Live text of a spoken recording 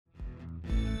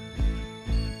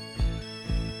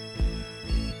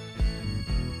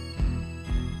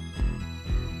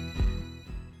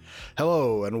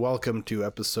Hello and welcome to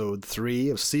episode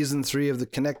 3 of season 3 of the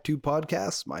Connect 2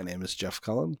 podcast. My name is Jeff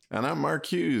Cullen. And I'm Mark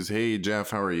Hughes. Hey, Jeff,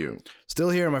 how are you?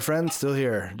 Still here, my friend. Still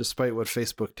here, despite what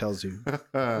Facebook tells you.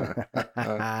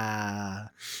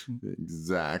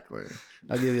 Exactly.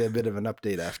 I'll give you a bit of an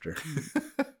update after.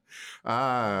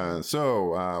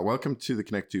 Welcome to the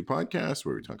Connect 2 podcast,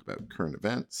 where we talk about current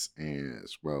events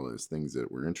as well as things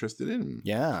that we're interested in.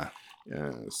 Yeah.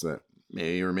 So that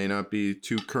may or may not be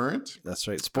too current. That's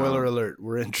right. Spoiler alert.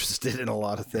 We're interested in a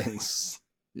lot of things.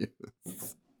 Yes.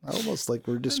 Almost like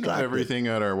we're distracted. Not everything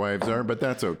that our wives are, but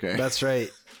that's okay. That's right.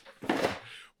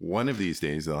 One of these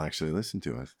days, they'll actually listen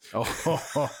to us.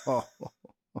 Oh,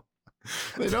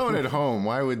 They don't at home.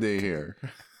 Why would they hear?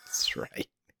 that's right.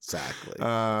 Exactly.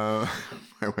 My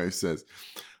wife says,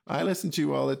 I listen to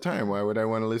you all the time. Why would I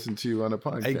want to listen to you on a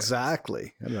podcast?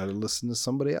 Exactly. I'd rather listen to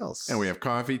somebody else. And we have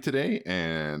coffee today,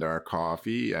 and our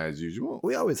coffee, as usual.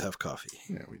 We always have coffee.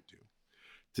 Yeah, we do.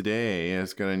 Today,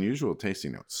 it's got unusual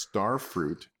tasting notes.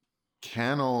 Starfruit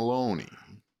cannelloni.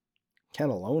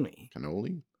 Cannelloni.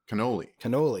 Cannoli? Cannoli.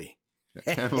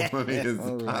 Cannelloni is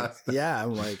All right. pasta. Yeah,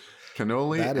 I'm like,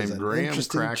 Cannoli that is and an graham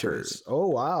interesting crackers. choice. Oh,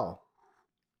 wow.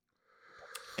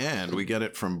 And we get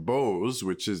it from Bose,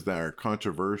 which is our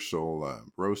controversial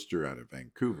roaster out of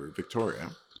Vancouver, Victoria,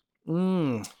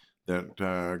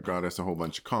 that got us a whole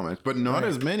bunch of comments, but not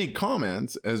as many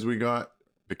comments as we got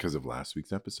because of last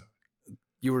week's episode.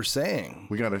 You were saying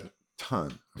We got a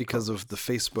ton. because of the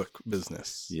Facebook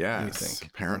business. Yes. You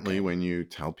think? Apparently, when you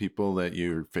tell people that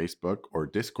your Facebook or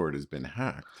Discord has been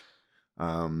hacked,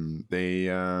 they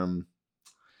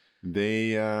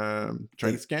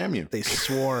try to scam you. They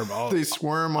swarm. They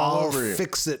swarm all I'll over you.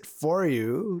 fix it for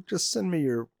you. Just send me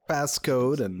your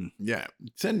passcode and Yeah,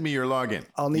 send me your login.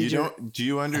 I'll need your- Do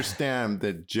you understand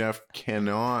that Jeff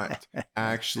cannot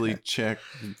actually check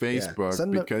Facebook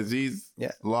Send them- because he's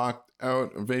Yeah. locked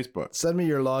out of Facebook? send me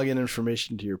your login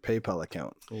information to your PayPal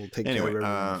account. We'll take care of Anyway,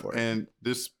 everything for it. and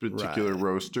this particular Right.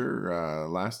 roaster,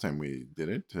 last time we did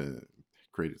it,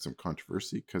 created some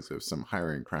controversy because of some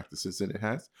hiring practices that it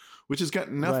has, which has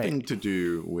got nothing Right. to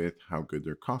do with how good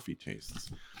their coffee tastes.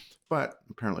 But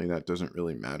apparently that doesn't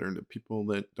really matter to people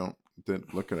that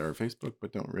look at our Facebook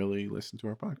but don't really listen to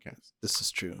our podcast. This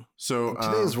is true. So In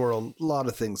today's world, a lot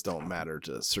of things don't matter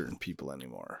to certain people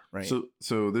anymore, right?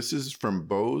 So this is from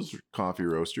Bose Coffee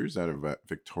Roasters out of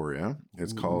Victoria.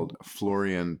 It's called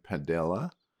Florian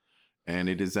Padella, and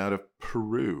it is out of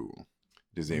Peru.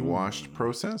 It is a washed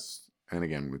process, and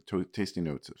again with tasting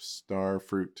notes of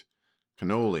starfruit,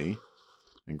 cannoli,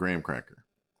 and graham cracker,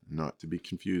 not to be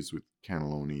confused with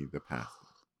cannelloni, the pasta.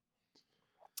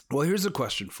 Well, here's a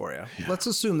question for you. Yeah. Let's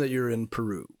assume that you're in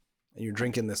Peru and you're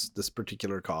drinking this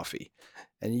particular coffee,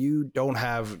 and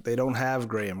they don't have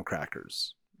graham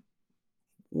crackers.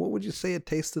 What would you say it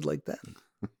tasted like then?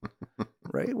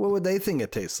 Right? What would they think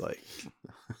it tastes like?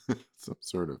 Some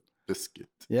sort of biscuit.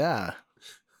 Yeah.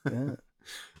 Yeah.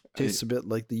 Tastes a bit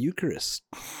like the Eucharist.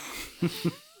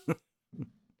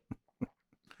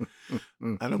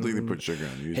 I don't think they put sugar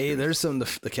on these. Hey, there's something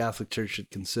the Catholic Church should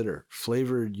consider.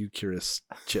 Flavored Eucharist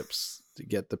chips to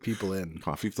get the people in.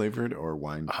 coffee flavored or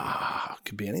wine flavored.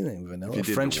 Could be anything. If Vanilla, you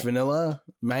did French the- vanilla,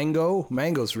 mango.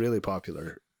 Mango's really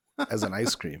popular as an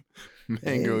ice cream.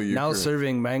 Mango Hey, now Eucharist.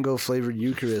 serving mango flavored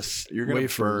Eucharist. You're gonna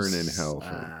wafers. burn in hell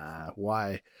for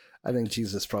Why? I think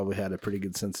Jesus probably had a pretty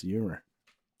good sense of humor.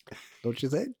 Don't you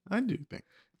think? I do think.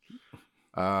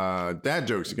 Dad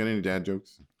jokes. You got any dad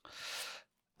jokes?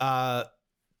 Yeah,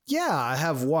 I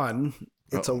have one.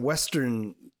 It's a Uh-oh.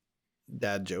 Western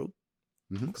dad joke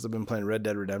Mhm. because I've been playing Red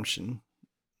Dead Redemption,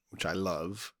 which I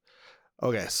love.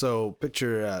 Okay, so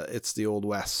picture it's the Old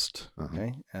West,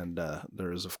 okay, and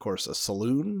there is of course a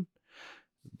saloon,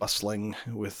 bustling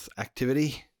with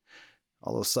activity.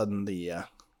 All of a sudden, the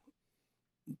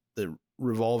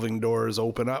revolving doors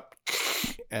open up,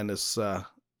 and this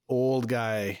old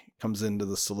guy comes into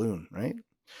the saloon. Right,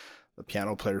 the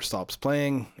piano player stops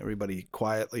playing. Everybody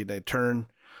quietly they turn.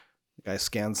 The guy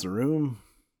scans the room,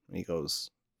 and he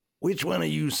goes, "Which one of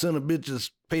you son of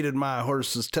bitches painted my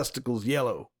horse's testicles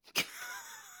yellow?"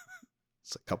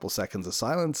 It's a couple seconds of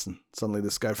silence, and suddenly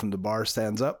this guy from the bar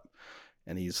stands up,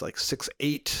 and he's like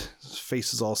 6'8". His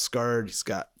face is all scarred. He's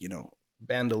got,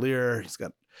 bandolier. He's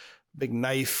got a big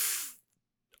knife,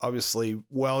 obviously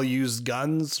well-used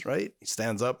guns, right? He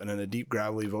stands up, and in a deep,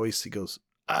 gravelly voice, he goes,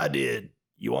 "I did.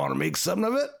 You want to make something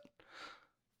of it?"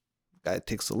 Guy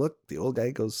takes a look. The old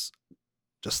guy goes,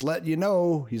 "Just let you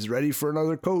know, he's ready for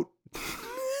another coat."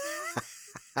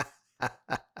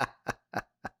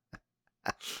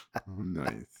 Oh,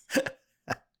 nice.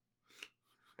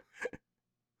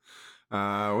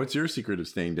 What's your secret of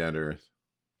staying down to earth?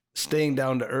 staying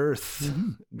down to earth.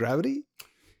 Gravity?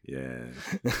 Yeah.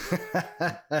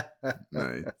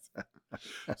 Nice.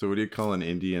 So what do you call an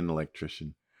Indian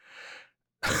electrician?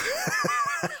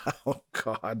 Oh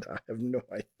God, I have no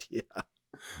idea.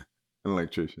 An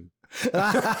electrician.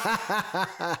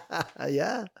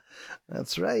 Yeah,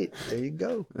 that's right. There you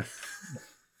go.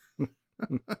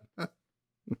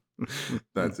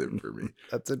 That's it for me.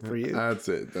 That's it for you. That's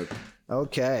it.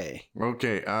 Okay.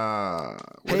 Okay.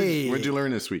 Hey, what'd you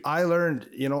learn this week? I learned,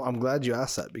 I'm glad you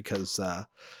asked that because I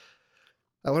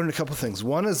learned a couple things.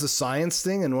 One is the science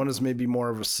thing and one is maybe more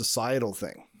of a societal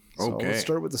thing. So Okay. let's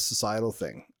start with the societal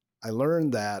thing. I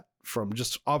learned that from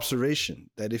just observation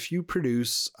that if you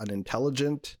produce an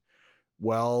intelligent,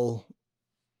 well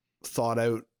thought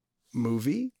out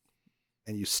movie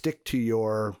and you stick to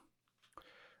your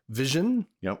vision,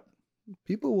 Yep.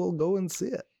 people will go and see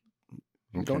it.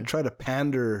 You don't try to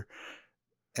pander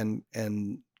and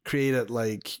create it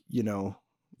like, you don't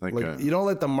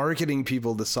let the marketing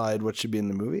people decide what should be in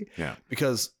the movie. Yeah.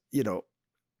 Because,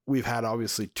 we've had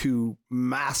obviously 2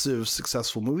 massive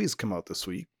successful movies come out this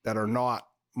week that are not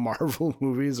Marvel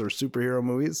movies or superhero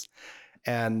movies.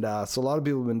 And so a lot of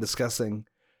people have been discussing,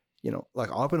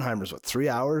 like Oppenheimer's 3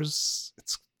 hours.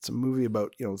 It's a movie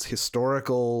about, it's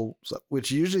historical,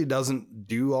 which usually doesn't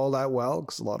do all that well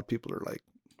because a lot of people are like,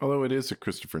 although it is a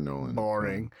Christopher Nolan.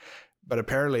 Boring. But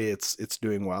apparently it's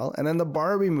doing well. And then the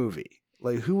Barbie movie,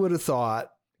 like who would have thought?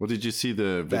 Well, did you see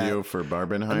the video for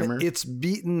Barbenheimer? It's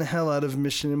beaten the hell out of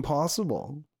Mission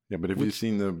Impossible. Yeah, but have you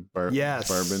seen the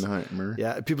Yes. Barbenheimer?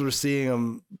 Yeah, people are seeing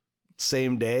them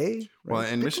same day. Right? Well,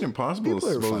 and Mission Impossible is people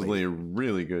are supposedly a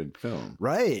really good film.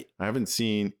 Right. I haven't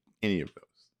seen any of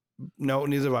those. No,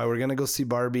 neither have I. We're going to go see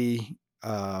Barbie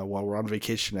while we're on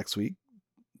vacation next week.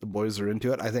 The boys are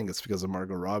into it. I think it's because of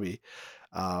Margot Robbie.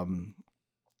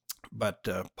 But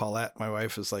Paulette, my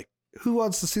wife, is like, who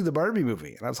wants to see the Barbie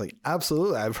movie? And I was like,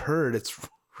 absolutely. I've heard it's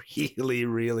really,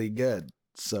 really good.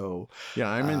 So yeah,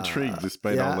 I'm intrigued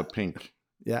despite all the pink.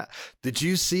 Yeah. Did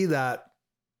you see that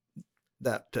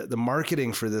the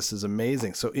marketing for this is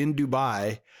amazing? So in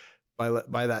Dubai,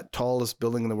 by that tallest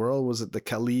building in the world, was it the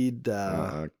Khalid?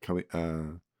 Khalif.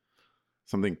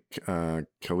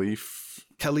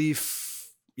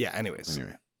 Yeah. Anyways,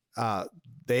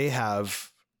 they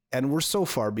have, and we're so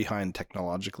far behind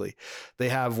technologically. They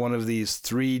have one of these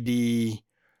 3D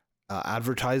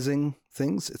advertising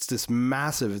things. It's this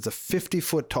massive. It's a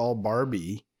 50-foot tall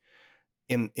Barbie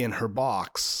in her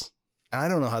box. And I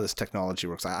don't know how this technology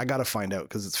works. I got to find out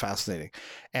because it's fascinating.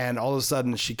 And all of a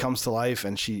sudden, she comes to life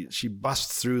and she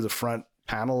busts through the front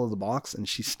panel of the box and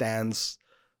she stands,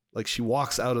 like she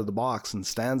walks out of the box and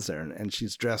stands there. And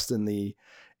she's dressed in the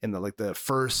like the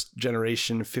first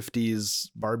generation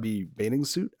 50s Barbie bathing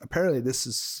suit. Apparently this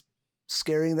is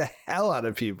scaring the hell out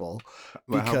of people.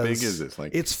 Well, how big is this?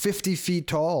 Like it's 50 feet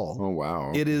tall. Oh,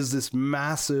 wow. It is this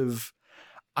massive,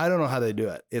 I don't know how they do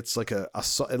it. It's like it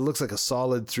looks like a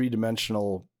solid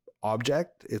 3-dimensional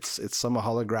object. It's some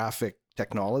holographic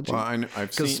technology. Well,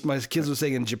 I've seen, because my kids were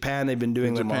saying in Japan, they've been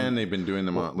doing them on. They've been doing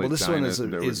them on. Well, this one is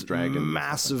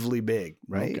massively big,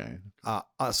 right? Okay.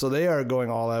 So they are going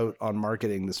all out on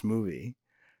marketing this movie,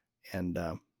 and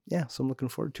so I'm looking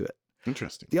forward to it.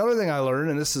 Interesting. The other thing I learned,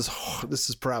 and this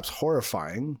is perhaps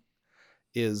horrifying,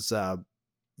 is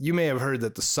you may have heard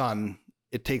that the sun,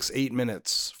 it takes 8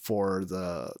 minutes for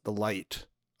the light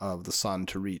of the sun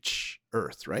to reach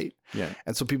Earth, right? Yeah.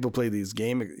 And so people play these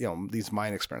these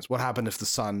mind experiments. What happened if the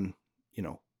sun,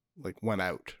 like went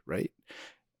out, right?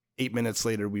 8 minutes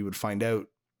later, we would find out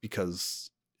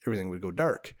because everything would go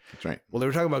dark. That's right. Well, they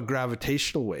were talking about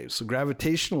gravitational waves. So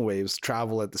gravitational waves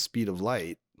travel at the speed of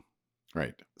light.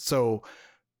 Right. So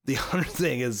the other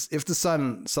thing is if the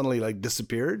sun suddenly like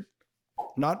disappeared,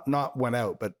 not went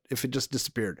out, but if it just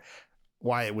disappeared,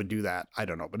 why it would do that, I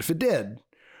don't know. But if it did,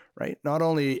 right, not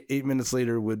only 8 minutes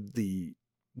later we'd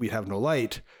have no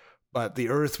light, but the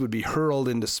Earth would be hurled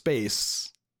into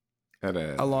space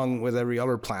along with every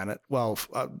other planet. Well,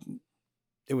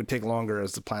 it would take longer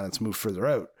as the planets move further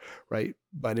out, right?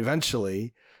 But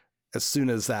eventually, as soon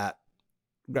as that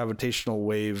gravitational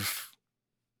wave,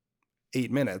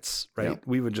 8 minutes, right, yep,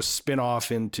 we would just spin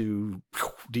off into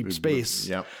deep space.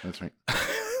 Yep, that's right.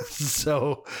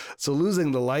 So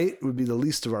losing the light would be the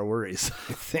least of our worries,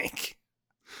 I think.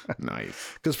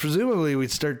 Nice. Because presumably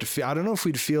we'd start to feel, I don't know if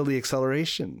we'd feel the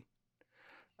acceleration.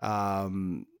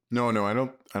 No, I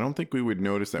don't think we would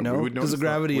notice that. No, we would notice because the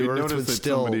gravity of Earth would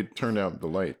still, somebody turned out the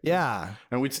light. Yeah.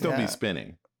 And we'd still be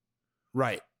spinning.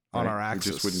 Right. On our axis.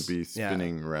 We just wouldn't be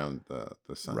spinning around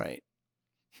the sun. Right.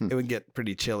 It would get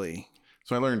pretty chilly.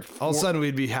 So I learned All of a sudden,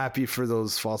 we'd be happy for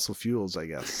those fossil fuels, I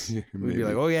guess. We'd Maybe. be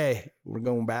like, okay, we're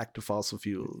going back to fossil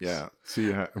fuels. Yeah,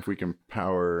 see if we can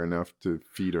power enough to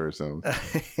feed ourselves.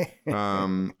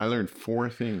 I learned 4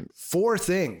 things. 4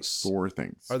 things. 4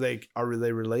 things. Are they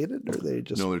related, or are they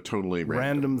just No, they're totally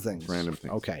random things? Random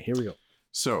things. Okay, here we go.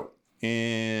 So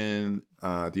in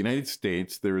the United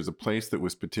States, there was a place that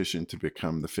was petitioned to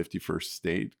become the 51st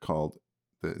state called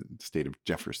the state of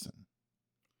Jefferson.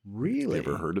 Really? Have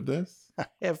you ever heard of this? I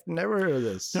have never heard of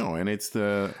this. No, and it's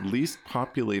the least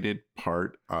populated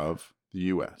part of the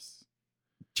U.S.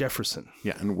 Jefferson.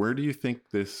 Yeah, and where do you think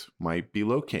this might be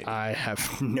located? I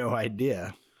have no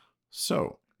idea.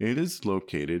 So it is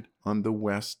located on the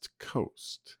West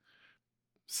Coast,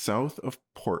 south of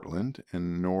Portland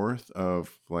and north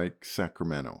of like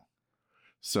Sacramento.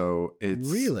 So it's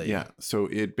Really? Yeah. So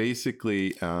it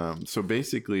basically,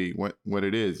 what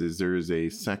it is there is a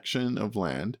section of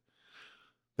land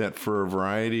that for a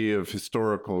variety of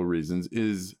historical reasons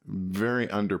is very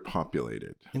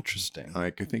underpopulated. Interesting.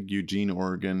 Like I think Eugene,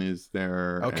 Oregon is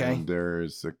there. Okay. And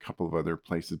there's a couple of other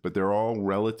places, but they're all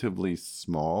relatively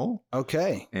small.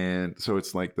 Okay. And so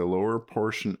it's like the lower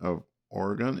portion of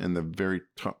Oregon and the very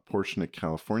top portion of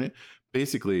California.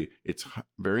 Basically, it's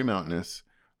very mountainous,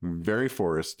 very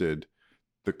forested.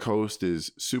 The coast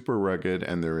is super rugged,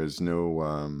 and there's no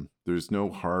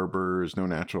harbors, no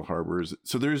natural harbors.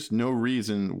 So there's no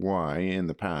reason why in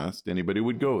the past anybody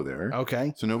would go there.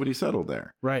 Okay. So nobody settled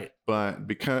there. Right. But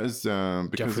because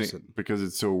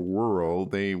it's so rural,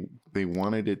 they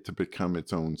wanted it to become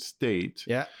its own state.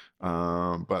 Yeah.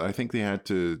 But I think they had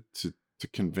to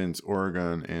convince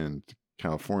Oregon and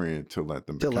California to let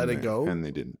them let it go, and they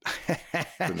didn't.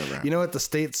 You know what the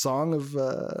state song of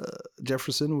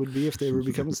Jefferson would be if they were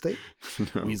becoming a state?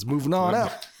 No. He's moving on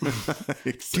up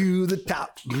to the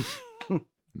top.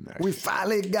 Nice. We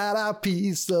finally got our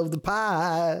piece of the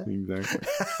pie. Exactly.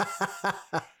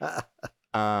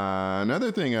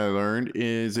 Another thing I learned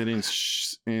is that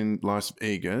in Las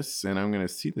Vegas, and I'm going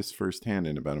to see this firsthand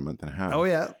in about a month and a half. Oh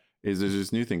yeah. Is there's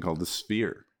this new thing called the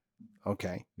Sphere.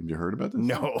 Okay. Have you heard about this?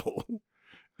 No.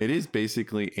 It is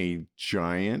basically a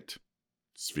giant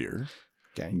sphere.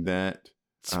 Okay. That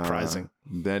surprising.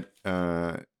 That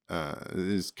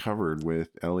is covered with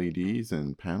LEDs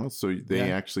and panels, so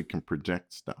they actually can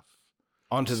project stuff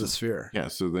onto the sphere. Yeah,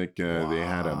 so like they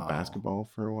had a basketball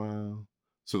for a while.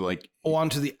 So like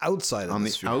onto the outside of the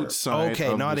sphere. Outside. Okay,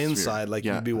 of not the inside. sphere. Like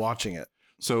you'd be watching it.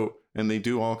 So and they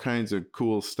do all kinds of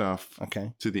cool stuff.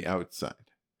 Okay. To the outside.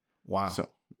 Wow. So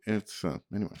it's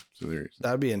anyway. So there.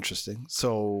 That'd be interesting.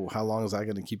 So how long is that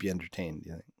going to keep you entertained? Do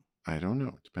you think? I don't know.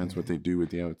 It depends what they do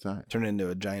with the outside. Turn into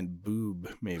a giant boob,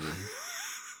 maybe.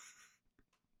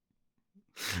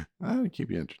 That would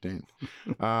keep you entertained.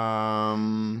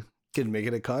 Can make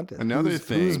it a content. Another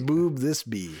thing. Whose boob this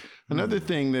be? Another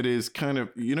thing that is kind of,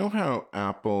 you know how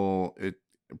Apple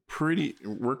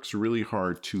works really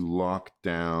hard to lock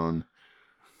down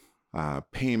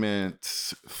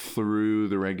payments through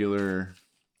the regular.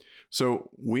 So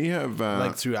we have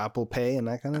like through Apple Pay and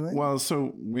that kind of thing. Well,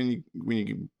 so when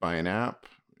you buy an app,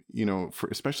 you know,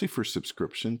 especially for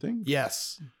subscription things.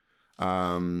 Yes.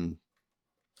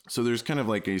 So there's kind of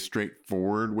like a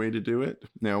straightforward way to do it.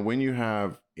 Now, when you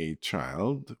have a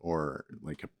child or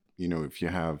like if you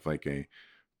have like a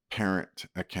parent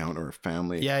account or a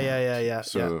family account. Yeah.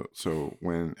 So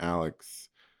when Alex,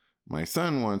 my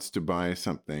son, wants to buy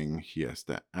something, he has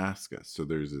to ask us. So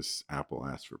there's this Apple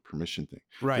ask for permission thing.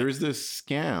 Right. There's this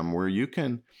scam where you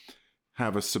can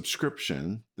have a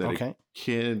subscription that a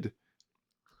kid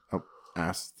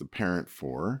asks the parent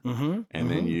for, and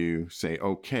then you say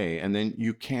okay, and then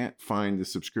you can't find the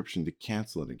subscription to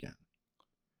cancel it again.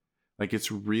 Like it's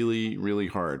really, really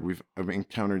hard. I've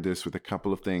encountered this with a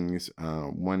couple of things.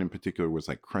 One in particular was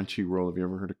like Crunchyroll. Have you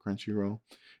ever heard of Crunchyroll?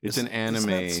 It's an anime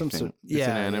thing. It's an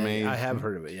anime. I have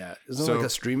heard of it. Yeah, isn't it like a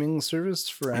streaming service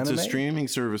for anime? It's a streaming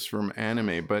service from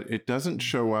anime, but it doesn't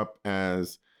show up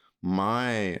as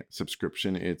my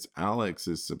subscription. It's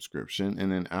Alex's subscription, and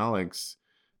then Alex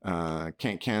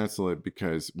can't cancel it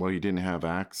because he didn't have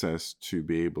access to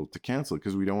be able to cancel it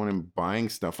because we don't want him buying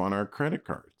stuff on our credit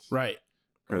cards, right?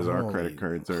 Because our credit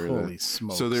cards are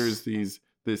smokes. So there's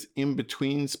this in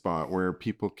between spot where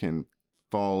people can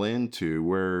fall into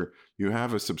where you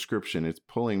have a subscription, it's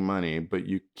pulling money, but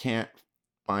you can't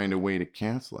find a way to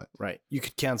cancel it. Right, you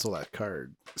could cancel that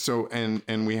card. So and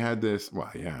we had this.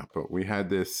 But we had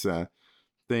this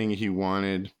thing he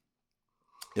wanted.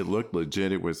 It looked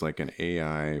legit. It was like an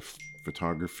AI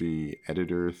photography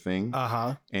editor thing.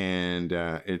 And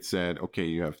it said, okay,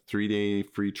 you have 3-day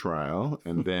free trial,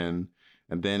 and then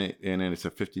it's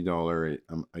a $50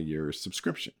 a year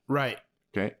subscription. Right.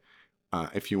 Okay.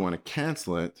 If you want to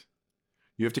cancel it,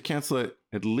 you have to cancel it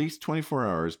at least 24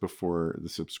 hours before the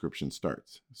subscription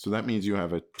starts. So that means you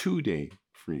have a 2-day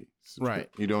free subscription. Right.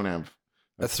 You don't have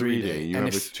a 3-day. You and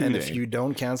have if, a 2-day. And if you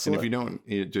don't cancel and if you don't,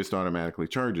 it just automatically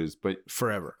charges. But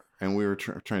forever. And we were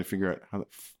trying to figure out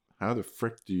how the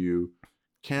frick do you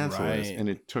cancel this? Right. And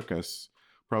it took us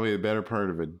probably the better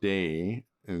part of a day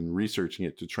in researching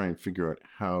it to try and figure out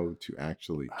how to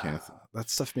actually cancel. That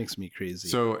stuff makes me crazy.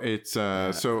 So it's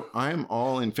so I'm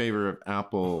all in favor of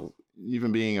Apple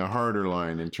even being a harder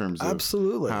line in terms of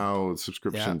absolutely how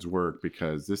subscriptions work,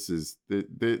 because this is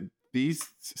these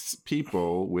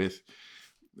people with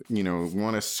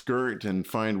want to skirt and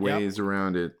find ways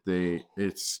around it.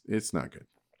 It's not good.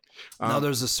 Now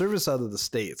there's a service out of the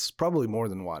States, probably more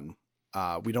than one.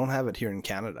 We don't have it here in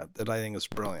Canada, that I think is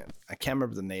brilliant. I can't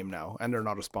remember the name now, and they're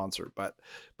not a sponsor, but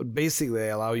basically they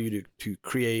allow you to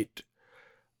create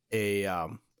a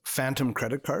phantom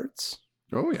credit cards.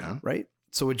 Oh yeah. Right.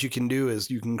 So what you can do is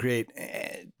you can create,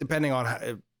 depending on how,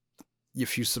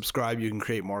 if you subscribe, you can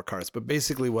create more cards. But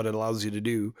basically what it allows you to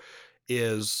do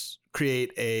is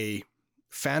create a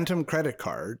phantom credit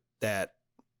card that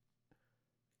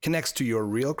connects to your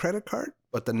real credit card,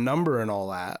 but the number and all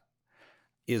that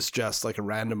is just like a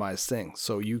randomized thing.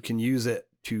 So you can use it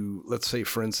to, let's say,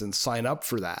 for instance, sign up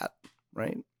for that,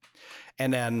 right?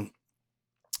 And then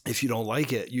if you don't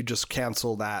like it, you just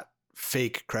cancel that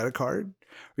fake credit card.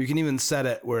 Or you can even set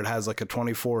it where it has like a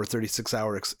 24 or 36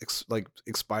 hour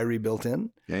expiry built in.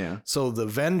 Yeah. So the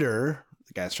vendor,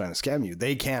 the guy's trying to scam you,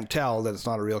 they can't tell that it's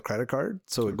not a real credit card.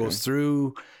 So it goes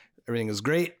through, everything is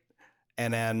great.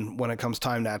 And then when it comes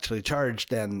time to actually charge,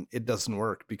 then it doesn't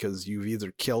work because you've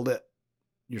either killed it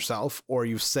yourself or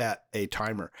you've set a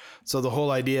timer. So the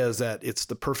whole idea is that it's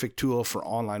the perfect tool for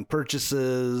online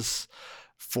purchases,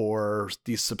 for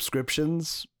these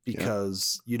subscriptions,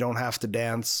 because you don't have to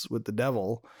dance with the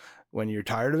devil when you're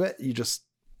tired of it. You just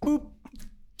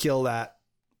kill that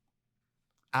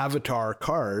avatar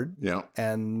card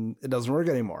and it doesn't work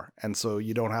anymore. And so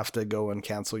you don't have to go and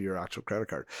cancel your actual credit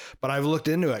card. But I've looked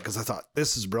into it because I thought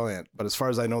this is brilliant. But as far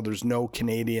as I know, there's no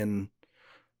Canadian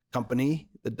company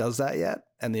that does that yet.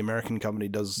 And the American company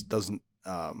doesn't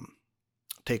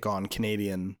take on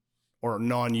Canadian or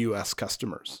non-US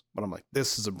customers. But I'm like,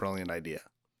 this is a brilliant idea.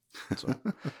 So,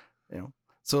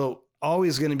 so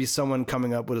always going to be someone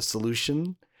coming up with a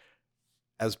solution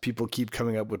as people keep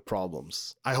coming up with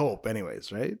problems. I hope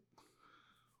anyways, right?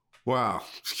 Wow.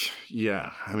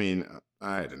 Yeah. I mean,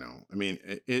 I don't know. I mean,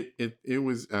 it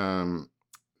was,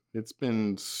 it's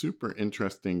been super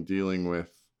interesting dealing with,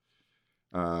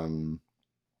 dealing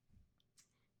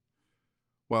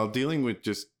with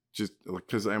just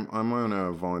because I'm on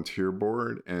a volunteer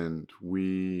board and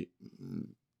we,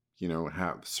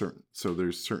 have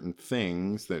there's certain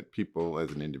things that people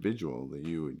as an individual that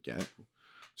you would get,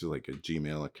 which is like a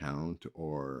Gmail account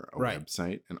or a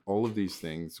website. And all of these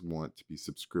things want to be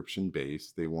subscription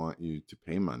based. They want you to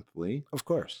pay monthly, of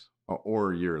course,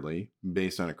 or yearly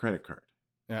based on a credit card.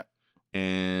 Yeah.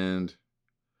 And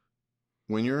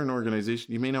when you're an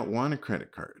organization, you may not want a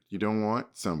credit card. You don't want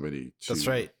somebody to. That's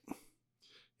right.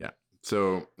 Yeah.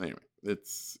 So anyway,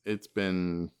 it's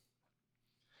been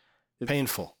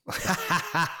painful.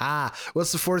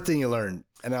 What's the fourth thing you learned?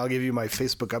 And I'll give you my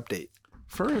Facebook update.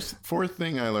 Fourth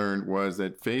thing I learned was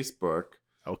that Facebook.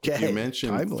 Okay. You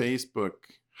mentioned Facebook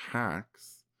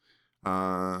hacks.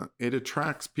 It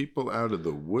attracts people out of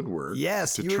the woodwork.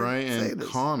 Yes, to try and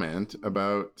comment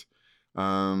about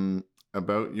your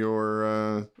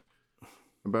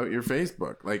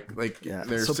Facebook.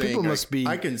 They're so saying people must be.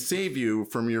 I can save you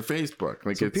from your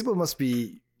Facebook. So people must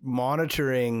be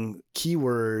monitoring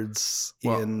keywords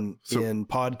in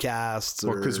podcasts.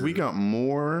 Because we got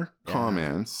more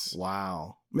comments.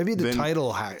 Wow. Maybe the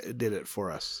title did it for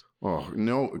us. Oh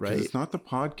no, because it's not the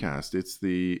podcast. It's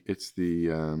the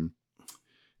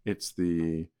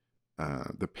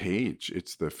page.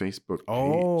 It's the Facebook page.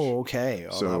 Oh, okay.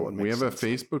 So we have a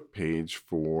Facebook page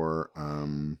for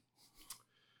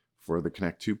the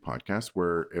Connect 2 podcast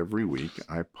where every week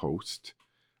I post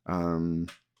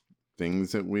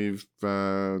things that we've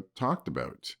talked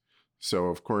about. So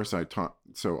of course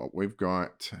so we've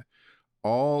got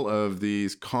all of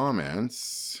these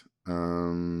comments.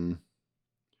 There's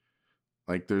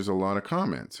a lot of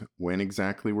comments. When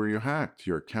exactly were you hacked?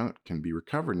 Your account can be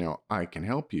recovered now. I can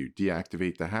help you.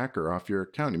 Deactivate the hacker off your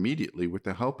account immediately with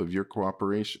the help of your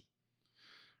cooperation.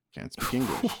 Can't speak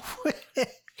English.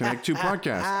 Connect 2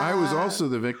 podcast. I was also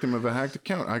the victim of a hacked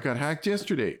account. I got hacked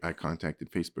yesterday. I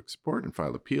contacted Facebook support and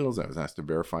filed appeals. I was asked to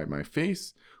verify my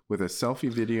face with a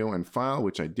selfie video and file,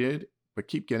 which I did, but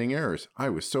keep getting errors. I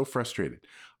was so frustrated.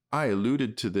 I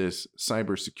alluded to this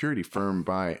cybersecurity firm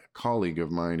by a colleague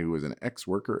of mine who was an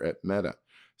ex-worker at Meta,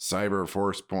 Cyber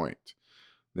Force Point.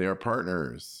 They are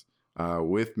partners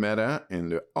with Meta,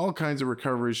 and all kinds of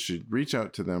recoveries should reach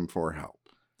out to them for help.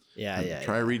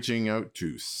 Try reaching out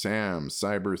to Sam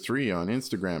Cyber3 on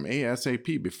Instagram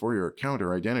ASAP before your account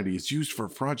or identity is used for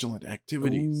fraudulent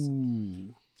activities.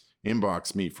 Ooh.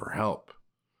 Inbox me for help.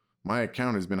 My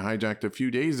account has been hijacked a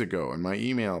few days ago and my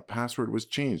email password was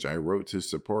changed. I wrote to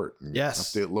support. And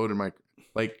Yes. loaded my,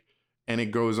 and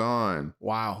it goes on.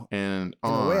 Wow. And in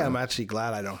on. a way, I'm actually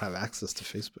glad I don't have access to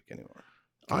Facebook anymore.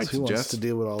 I Who wants suggest to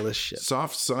deal with all this shit?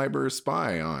 Soft Cyber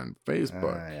Spy on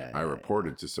Facebook. I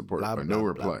reported to support, but no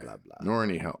reply, nor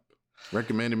any help.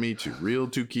 Recommended me to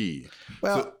Real2Key.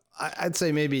 Well, I'd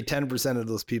say maybe 10% of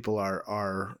those people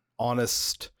are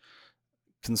honest,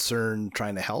 concerned,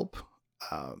 trying to help.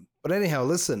 But anyhow,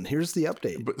 listen, here's the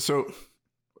update. But so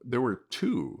there were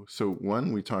two. So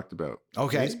one we talked about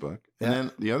Facebook, and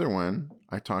then the other one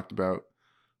I talked about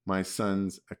my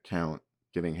son's account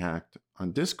getting hacked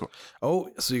on Discord. Oh,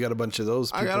 so you got a bunch of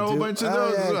those people. I got a whole bunch of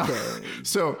those. Yeah, okay.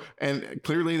 So, and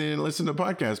clearly they didn't listen to the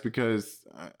podcast because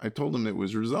I told them it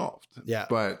was resolved. Yeah.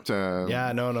 But no.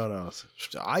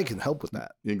 I can help with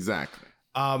that. Exactly.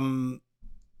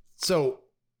 So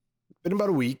been about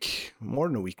a week, more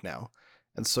than a week now.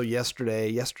 And so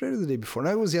yesterday or the day before,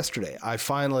 no, it was yesterday, I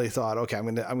finally thought, okay,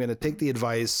 I'm gonna take the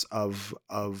advice of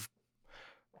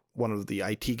one of the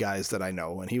IT guys that I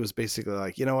know. And he was basically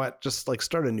like, you know what, just like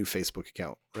start a new Facebook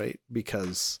account, right?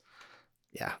 Because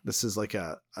this is like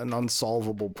an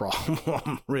unsolvable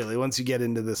problem, really, once you get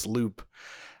into this loop.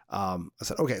 I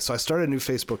said, okay, so I started a new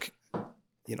Facebook,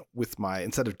 with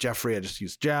instead of Jeffrey, I just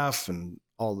used Jeff and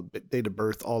all the date of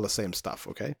birth, all the same stuff.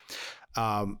 Okay.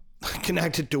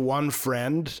 Connected to one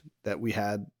friend that we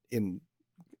had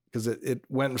because it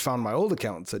went and found my old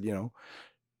account and said, do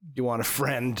you want to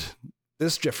friend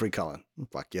this Jeffrey Cullen?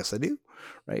 Fuck yes, I do.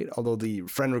 Right. Although the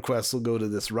friend request will go to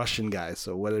this Russian guy.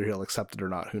 So whether he'll accept it or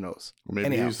not, who knows? Well,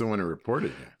 maybe he's the one who reported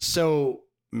you. So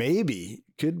maybe,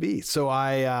 could be. So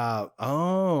I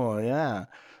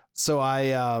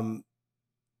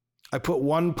put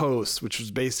one post, which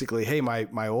was basically, hey,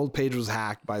 my old page was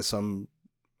hacked by some,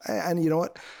 and you know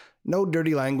what? No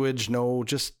dirty language, no,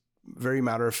 just very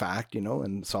matter of fact,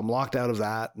 and so I'm locked out of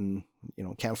that and,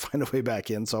 can't find a way back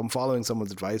in. So I'm following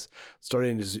someone's advice,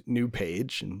 starting this new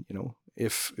page. And,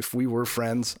 if we were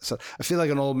friends, so I feel like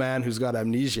an old man who's got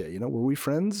amnesia, were we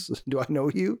friends? Do I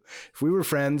know you? If we were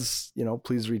friends,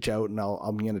 please reach out and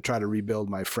I'm going to try to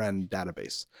rebuild my friend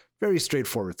database. Very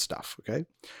straightforward stuff. Okay.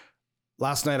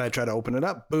 Last night I tried to open it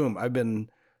up. Boom. I've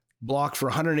been blocked for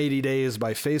 180 days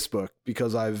by Facebook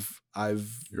because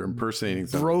You're impersonating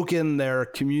somebody. Broken their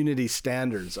community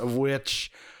standards, of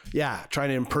which, trying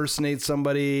to impersonate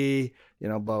somebody,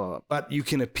 blah, blah, blah. But you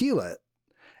can appeal it.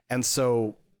 And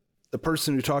so the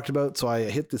person who talked about, so I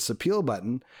hit this appeal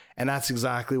button, and that's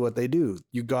exactly what they do.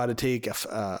 You got to take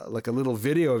a little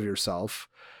video of yourself,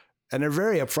 and they're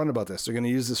very upfront about this. They're going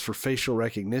to use this for facial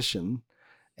recognition,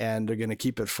 and they're going to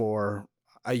keep it for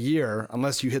a year,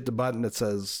 unless you hit the button that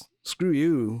says, screw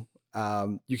you.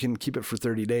 You can keep it for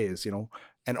 30 days,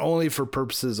 and only for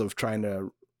purposes of trying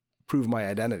to prove my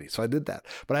identity. So I did that,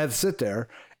 but I had to sit there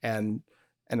and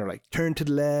they're like, turn to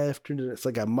the left, it's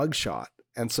like a mugshot.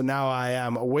 And so now I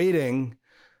am awaiting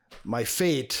my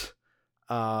fate,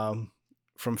 from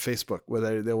Facebook,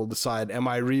 whether they will decide, am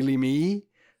I really me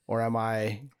or am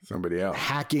I somebody else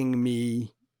hacking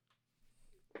me?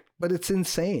 But it's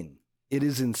insane. It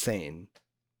is insane.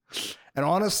 And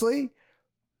honestly,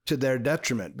 to their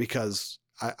detriment, because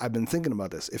I've been thinking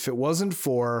about this. If it wasn't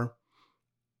for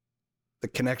the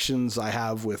connections I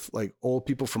have with like old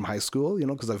people from high school,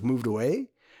 because I've moved away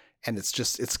and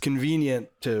it's convenient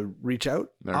to reach out.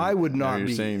 I would not be.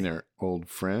 You're saying they're old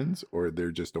friends or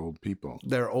they're just old people?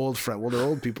 They're old friends. Well, they're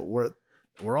old people.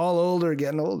 We're all older,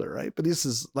 getting older, right? But this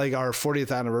is like our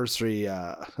 40th anniversary,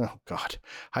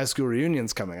 high school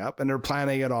reunion's coming up, and they're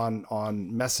planning it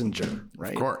on Messenger,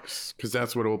 right? Of course, because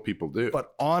that's what old people do.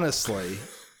 But honestly,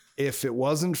 if it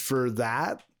wasn't for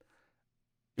that,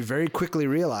 I very quickly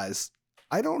realized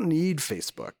I don't need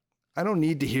Facebook. I don't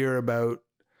need to hear about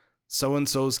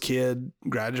so-and-so's kid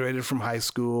graduated from high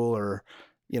school or,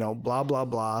 blah, blah,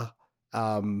 blah.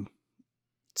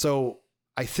 So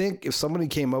I think if somebody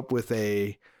came up with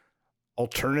a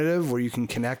alternative where you can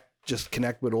connect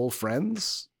with old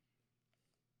friends,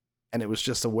 and it was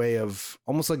just a way of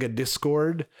almost like a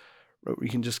Discord where you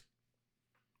can just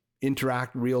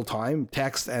interact real time,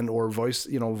 text and or voice,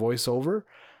 voice over.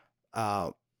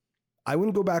 I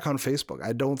wouldn't go back on Facebook.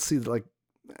 I don't see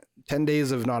 10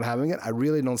 days of not having it, I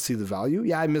really don't see the value.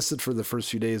 Yeah, I miss it for the first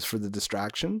few days for the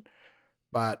distraction,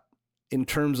 but in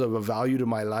terms of a value to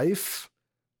my life,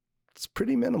 it's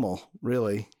pretty minimal,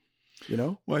 really. You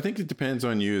know? Well, I think it depends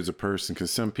on you as a person,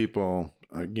 because some people,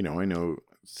 you know, I know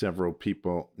several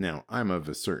people. Now, I'm of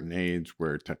a certain age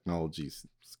where technology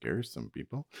scares some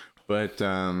people, but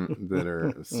that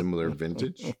are similar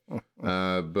vintage.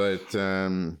 But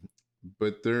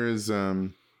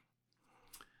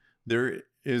there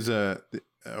is a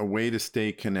way to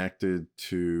stay connected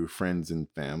to friends and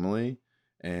family.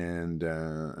 And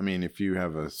I mean, if you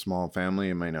have a small family,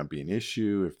 it might not be an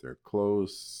issue if they're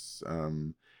close.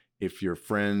 If your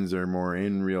friends are more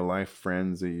in real life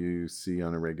friends that you see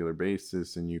on a regular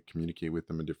basis and you communicate with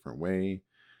them a different way.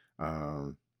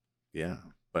 Yeah.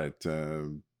 But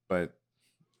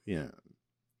yeah,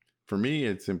 for me,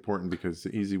 it's important because it's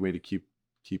an easy way to keep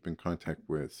in contact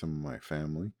with some of my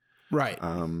family. Right.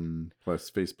 Plus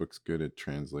Facebook's good at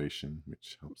translation,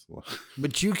 which helps a lot.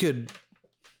 But you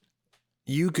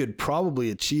could probably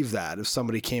achieve that if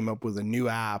somebody came up with a new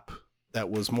app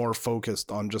that was more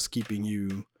focused on just keeping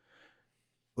you,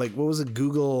 like, what was it?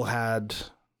 Google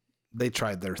they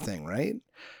tried their thing, right?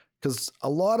 Because a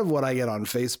lot of what I get on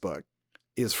Facebook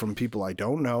is from people I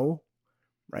don't know,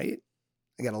 right?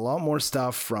 I get a lot more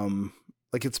stuff from,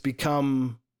 like, it's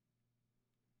become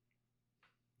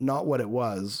not what it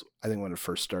was, I think, when it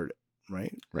first started,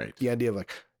 right? Right. The idea of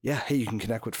like, yeah, hey, you can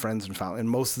connect with friends and family. And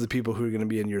most of the people who are going to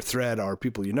be in your thread are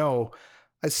people you know.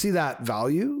 I see that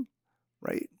value,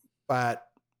 right? But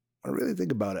I really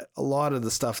think about it, a lot of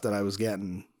the stuff that I was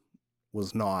getting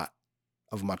was not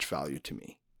of much value to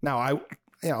me. Now,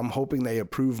 I'm hoping they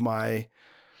approve my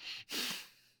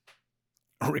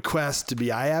request to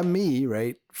be I am me,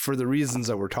 right? For the reasons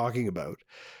that we're talking about.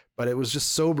 But it was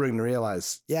just sobering to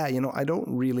realize, yeah, you know, I don't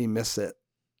really miss it.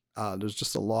 There's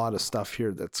just a lot of stuff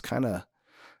here that's kind of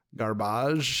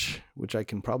garbage, which I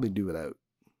can probably do without.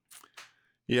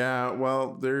 Yeah,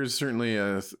 well, there's certainly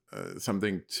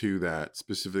something to that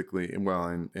specifically.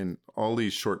 Well, and all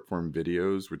these short form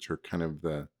videos, which are kind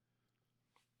of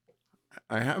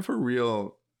I have a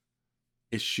real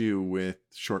issue with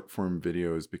short form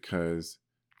videos because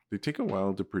they take a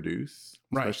while to produce,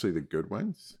 especially the good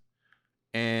ones.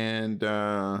 And,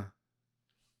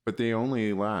 but they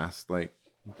only last like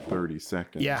 30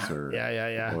 seconds or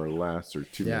less, or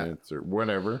 2 minutes or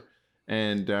whatever.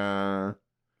 And,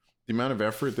 the amount of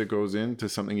effort that goes into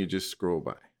something you just scroll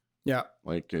by. Yeah.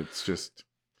 Like, it's just,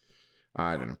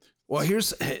 I don't know. Well,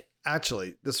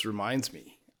 actually, this reminds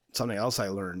me something else I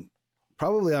learned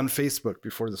probably on Facebook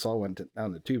before this all went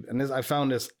down the tube. And I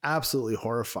found this absolutely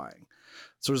horrifying.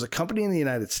 So there's a company in the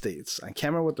United States. I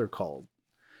can't remember what they're called.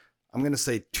 I'm going to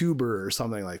say Tuber or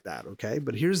something like that. Okay.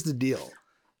 But here's the deal.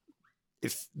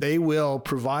 If they will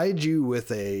provide you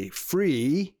with a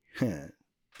free,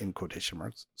 in quotation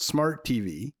marks, smart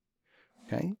TV.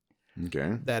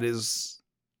 Okay. That is,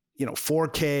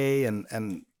 4K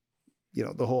and,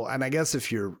 the whole, and I guess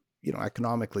if you're,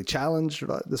 economically challenged,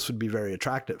 this would be very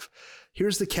attractive.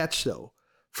 Here's the catch though.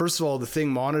 First of all, the thing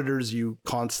monitors you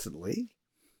constantly.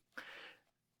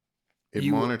 It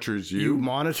monitors you. It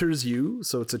monitors you.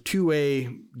 So it's a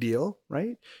two-way deal,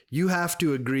 right? You have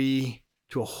to agree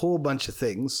to a whole bunch of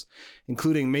things,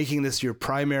 including making this your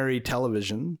primary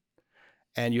television.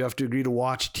 And you have to agree to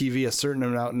watch TV a certain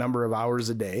number of hours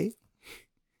a day.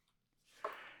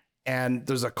 And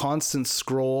there's a constant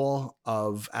scroll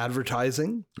of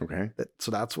advertising. Okay.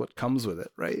 So that's what comes with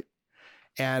it, right?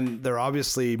 And they're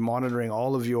obviously monitoring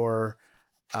all of your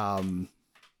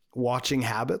watching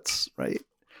habits, right?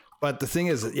 But the thing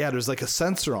is that, there's like a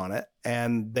sensor on it,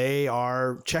 and they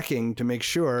are checking to make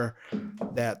sure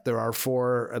that there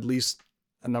are at least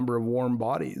a number of warm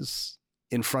bodies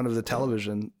in front of the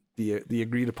television, the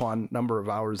agreed upon number of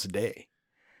hours a day.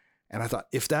 And I thought,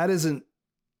 if that isn't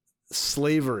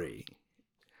slavery,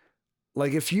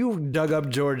 like if you dug up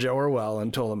George Orwell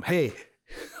and told him, hey,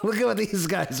 look at what these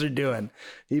guys are doing,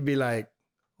 he'd be like,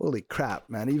 holy crap,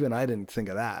 man, even I didn't think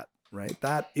of that, right?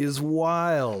 That is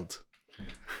wild.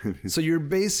 So you're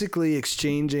basically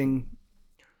exchanging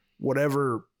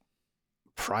whatever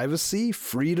privacy,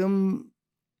 freedom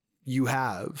you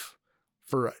have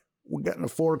for getting a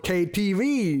 4K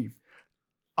TV.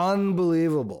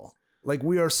 Unbelievable. Like,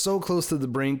 we are so close to the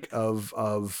brink of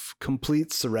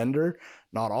complete surrender.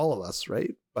 Not all of us,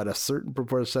 right? But a certain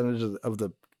percentage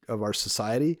of our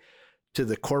society to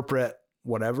the corporate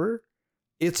whatever.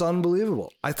 It's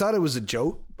unbelievable. I thought it was a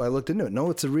joke, but I looked into it. No,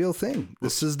 it's a real thing.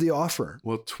 This is the offer.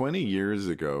 Well, 20 years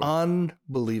ago.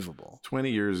 Unbelievable.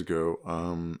 20 years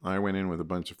ago, I went in with a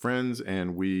bunch of friends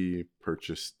and we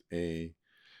purchased a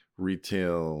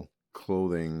retail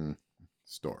clothing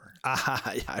store.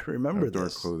 Yeah, I remember Outdoor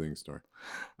this. clothing store.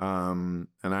 And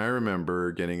I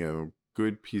remember getting a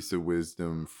good piece of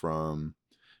wisdom from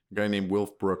a guy named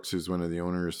Wilf Brooks, who's one of the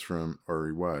owners from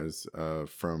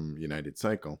United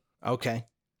Cycle. Okay.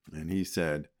 And he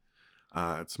said,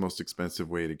 it's the most expensive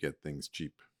way to get things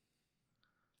cheap.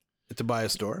 To buy a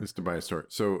store? Is to buy a store.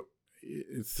 So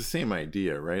it's the same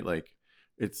idea, right? Like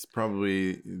it's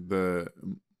probably the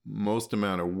most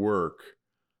amount of work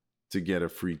to get a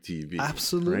free TV.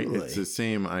 Absolutely. Right? It's the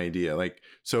same idea. Like,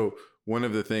 so one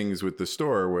of the things with the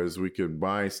store was we could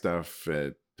buy stuff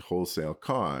at wholesale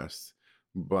costs,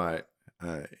 but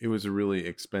it was a really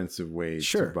expensive way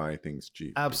to buy things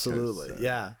cheap. Absolutely. Because,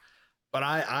 yeah. But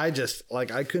I just,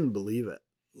 like, I couldn't believe it.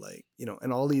 Like, you know,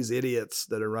 and all these idiots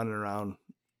that are running around,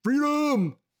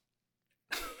 freedom.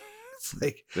 It's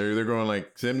like they're going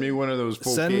like, send me one of those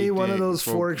 4K send me one of those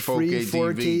free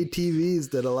 4K TVs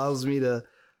that allows me to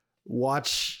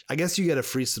watch. I guess you get a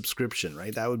free subscription,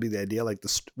 right? That would be the idea, like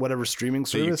the whatever streaming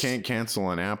service. So you can't cancel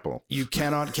on Apple. You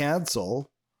cannot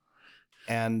cancel.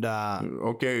 And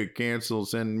okay, cancel,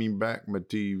 send me back my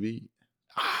TV.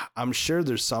 I'm sure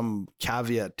there's some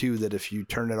caveat too that if you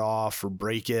turn it off or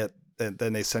break it,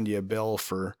 then they send you a bill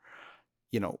for,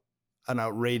 you know, an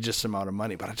outrageous amount of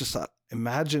money. But I just thought,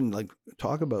 imagine, like,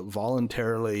 talk about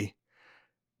voluntarily.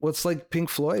 What's like Pink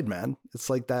Floyd, man? It's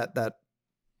like that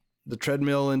the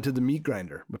treadmill into the meat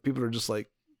grinder, but people are just like,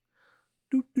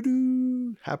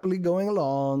 doo, happily going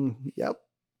along. Yep.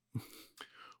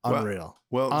 Unreal.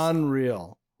 Well,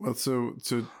 unreal. Well, so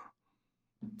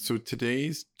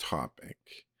today's topic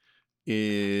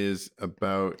is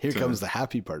about. Here comes the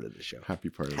happy part of the show. Happy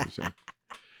part of the show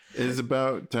is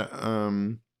about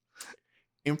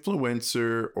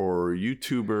influencer or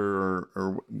YouTuber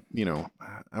or you know,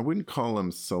 I wouldn't call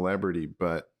them celebrity,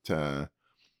 but they're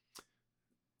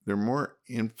more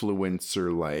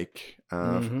influencer like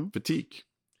fatigue.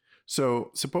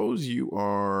 So suppose you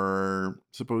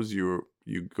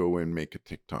go and make a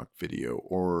TikTok video,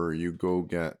 or you go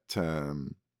get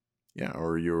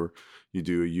or you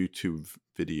do a YouTube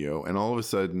video, and all of a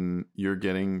sudden you're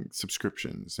getting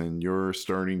subscriptions and you're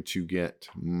starting to get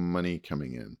money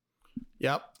coming in.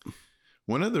 Yep.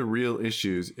 One of the real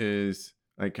issues is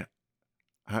like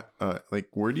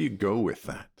where do you go with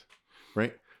that,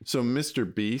 right? So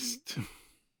Mr. Beast,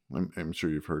 I'm sure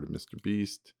you've heard of Mr.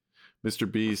 Beast. Mr.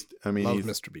 Beast, I mean,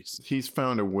 Mr. Beast. He's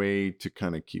found a way to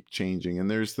kind of keep changing.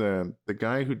 And there's the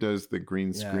guy who does the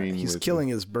green screen. He's killing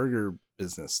his burger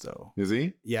business, though. Is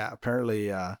he? Yeah,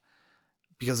 apparently,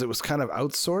 because it was kind of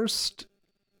outsourced.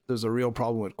 There's a real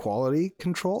problem with quality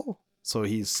control. So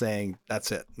he's saying,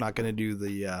 that's it. Not going to do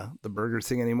the burger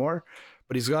thing anymore.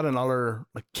 But he's got another,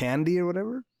 like, candy or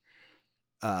whatever,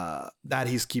 that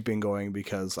he's keeping going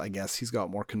because I guess he's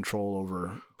got more control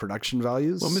over production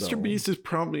values. Well, Mr. Beast is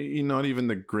probably not even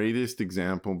the greatest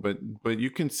example, but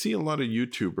you can see a lot of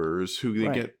YouTubers who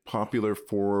they get popular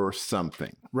for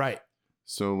something. Right.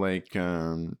 So like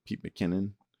Pete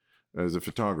McKinnon as a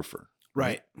photographer.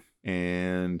 Right.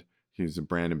 And he's a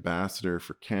brand ambassador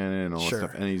for Canon and all that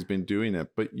stuff. And he's been doing that.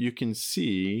 But you can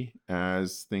see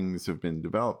as things have been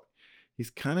developed, he's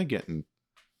kind of getting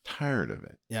tired of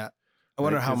it. Yeah. I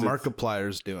wonder how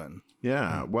Markiplier's doing.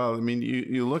 Yeah. Well, I mean,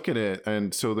 you look at it,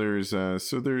 and so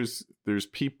there's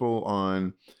people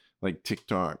on like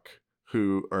TikTok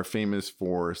who are famous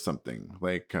for something.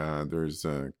 Like there's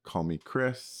Call Me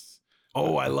Chris.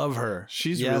 Oh, I love her.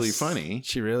 She's really funny.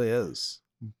 She really is.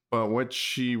 But what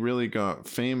she really got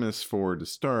famous for to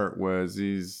start was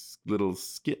these little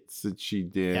skits that she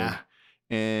did. Yeah.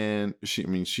 And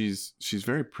she's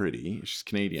very pretty. She's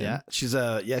Canadian. Yeah. She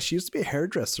used to be a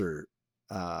hairdresser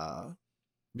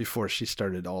before she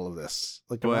started all of this,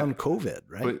 like around COVID,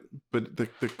 right? But the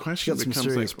question becomes, some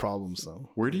serious problems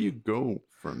though. Where do you go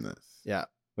from this? Yeah.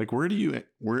 Like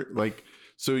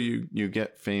so you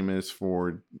get famous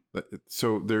for,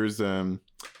 so there's I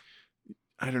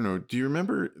don't know, do you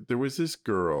remember there was this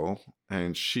girl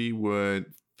and she would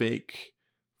fake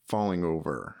falling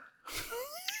over?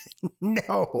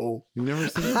 No. You've never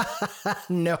seen it?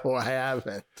 No, I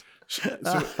haven't. So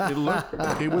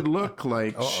it would look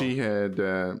like she had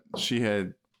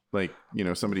like, you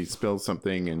know, somebody spilled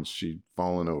something and she'd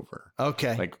fallen over.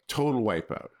 Okay. Like total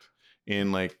wipeout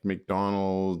in like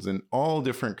McDonald's and all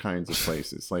different kinds of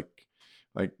places. like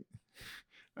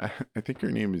I think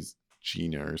her name is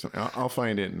Gina or something. I'll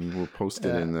find it and we'll post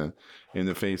it in the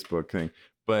Facebook thing.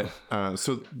 But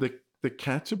so the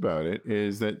catch about it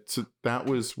is that that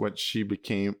was what she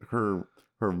became. Her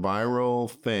viral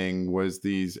thing was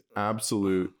these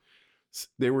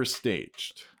they were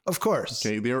staged. Of course.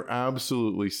 Okay. They were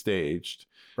absolutely staged.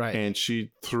 Right. and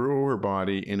she threw her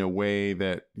body in a way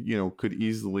that, could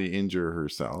easily injure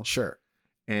herself. Sure.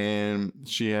 And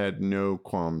she had no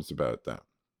qualms about that.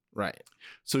 Right.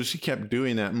 So she kept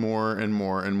doing that more and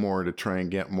more and more to try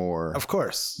and get more. Of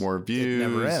course. More views. It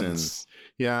never ends.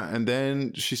 And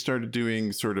then she started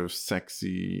doing sort of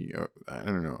sexy, I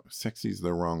don't know, sexy is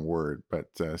the wrong word, but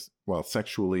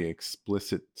sexually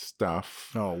explicit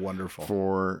stuff. Oh,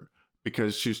 wonderful.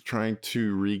 Because she's trying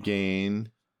to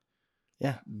regain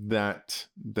that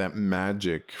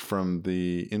magic from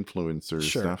the influencer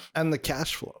stuff. And the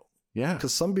cash flow. Yeah.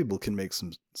 Because some people can make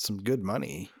some good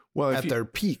money at their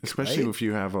peak. Especially right? if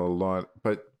you have a lot,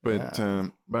 but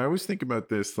I always think about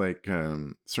this like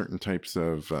certain types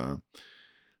of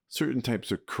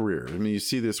career. I mean, you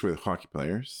see this with hockey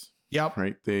players. Yep.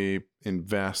 Right. They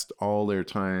invest all their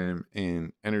time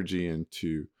and energy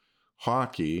into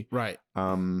hockey. Right.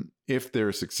 If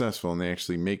they're successful and they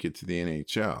actually make it to the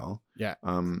NHL,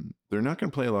 they're not going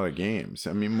to play a lot of games.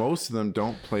 I mean, most of them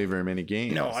don't play very many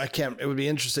games. No, I can't. It would be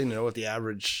interesting to know what the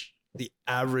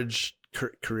average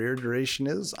career duration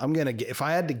is. I'm gonna get, if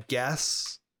I had to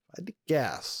guess,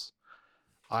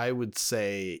 I would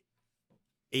say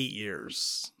 8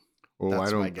 years. Oh, That's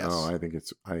I don't. my guess. Oh, I think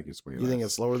it's way less. You think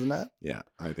it's lower than that? Yeah,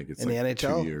 I think it's in like the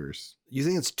NHL? 2 years. You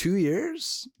think it's 2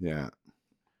 years? Yeah,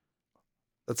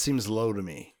 that seems low to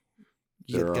me.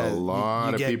 There are a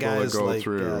lot of people that go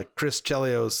through. Chris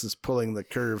Chelios is pulling the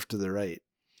curve to the right.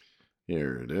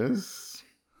 Here it is.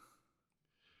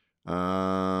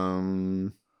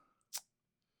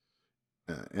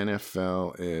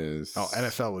 NFL is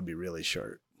NFL would be really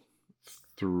short.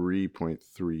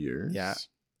 3.3 years. Yeah,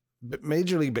 but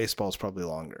Major League Baseball is probably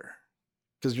longer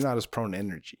because you're not as prone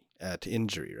to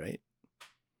injury, right?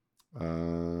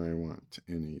 I want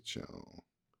NHL.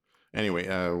 Anyway,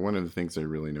 one of the things I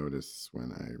really notice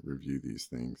when I review these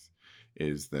things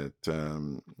is that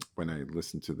when I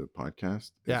listen to the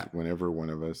podcast, whenever one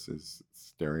of us is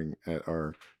staring at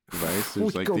our device,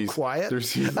 there's like these quiet.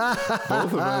 There's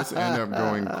both of us end up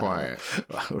going quiet.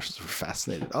 We're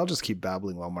fascinated. I'll just keep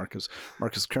babbling while Mark is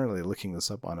currently looking this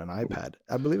up on an iPad.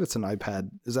 I believe it's an iPad.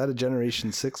 Is that a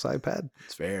Generation 6 iPad?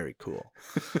 It's very cool.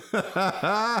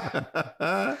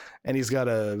 And he's got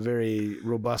a very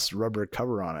robust rubber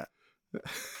cover on it.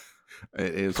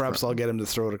 It is. Perhaps I'll get him to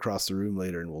throw it across the room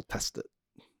later and we'll test it.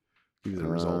 Give you the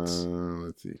results.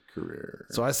 Let's see. Career.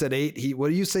 So I said 8. What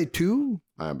do you say, 2?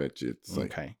 I bet you it's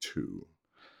like 2.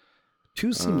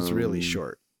 2 seems really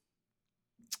short.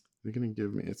 They're going to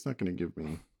give me, it's not going to give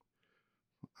me,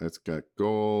 it's got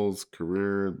goals,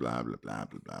 career, blah, blah, blah,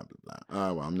 blah, blah, blah, blah.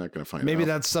 Oh, well, I'm not going to find Maybe out.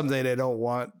 that's something they don't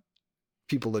want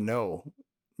people to know.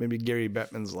 Maybe Gary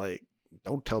Bettman's like,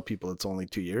 don't tell people it's only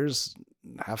 2 years.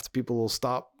 Half the people will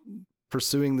stop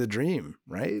pursuing the dream,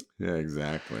 right? Yeah,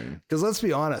 exactly. Because let's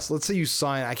be honest. Let's say you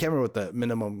sign. I can't remember what the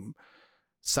minimum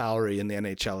salary in the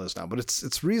NHL is now, but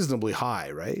it's reasonably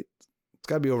high, right? It's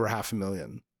got to be over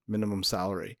 $500,000 minimum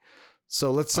salary.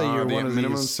 So let's say you're one of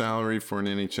minimum these. salary for an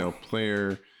NHL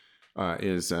player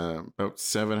is about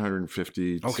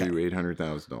 $750,000 to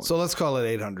 $800,000. So let's call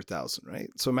it $800,000, right?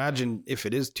 So imagine if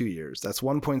it is 2 years, that's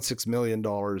 $1.6 million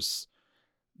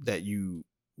that you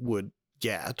would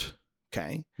get.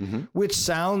 Okay. Mm-hmm. Which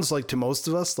sounds like to most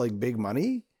of us like big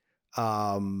money.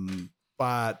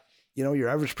 But your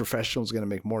average professional is going to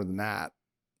make more than that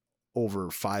over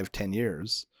 5-10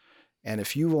 years. And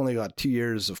if you've only got 2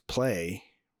 years of play,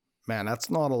 man, that's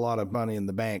not a lot of money in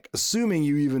the bank, assuming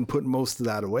you even put most of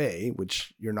that away,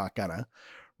 which you're not gonna,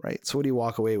 right? So what do you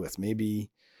walk away with?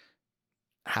 Maybe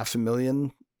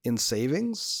 $500,000 in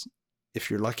savings. If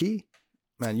you're lucky,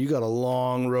 man, you got a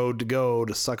long road to go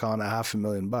to suck on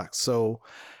 $500,000. So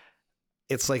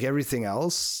it's like everything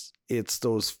else. It's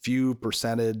those few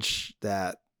percentage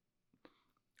that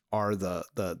are the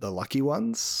lucky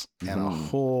ones, and a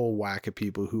whole whack of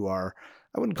people who are,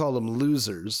 I wouldn't call them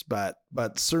losers, but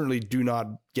certainly do not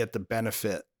get the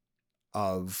benefit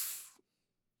of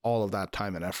all of that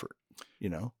time and effort,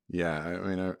 Yeah. I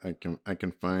mean, I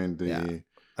can find the, yeah.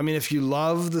 I mean, if you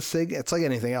love the thing, it's like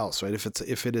anything else, right?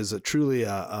 If it is truly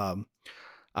a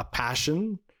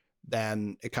passion,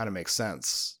 then it kind of makes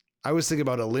sense. I always think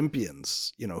about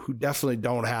Olympians, who definitely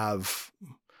don't have,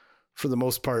 for the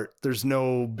most part, there's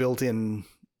no built-in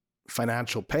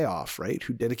financial payoff, right?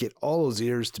 Who dedicate all those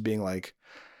years to being like,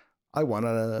 I won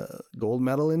a gold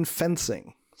medal in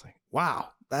fencing. It's like, wow,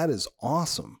 that is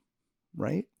awesome,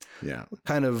 right? Yeah. What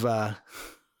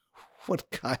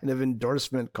kind of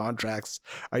endorsement contracts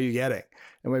are you getting?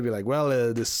 It might be like,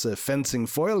 well, this fencing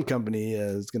foil company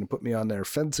is going to put me on their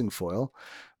fencing foil.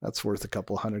 That's worth a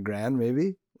couple $100,000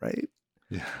 maybe, right?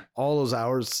 Yeah. All those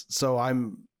hours. So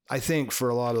I'm I think for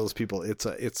a lot of those people, it's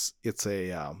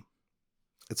a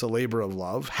labor of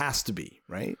love. Has to be,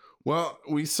 right? Well,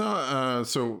 we saw,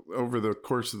 so over the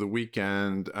course of the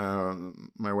weekend,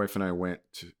 my wife and I went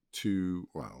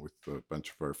with a bunch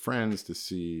of our friends to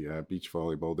see beach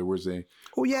volleyball. There was a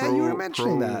Oh yeah, you were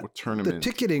mentioning that tournament. the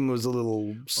ticketing was a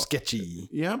little sketchy.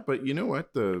 Yeah, but you know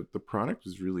what? The product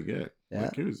was really good. Yeah.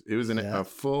 Like it was a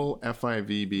full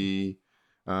FIVB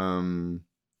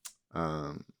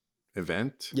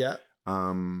event. Yeah.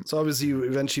 So obviously you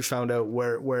eventually found out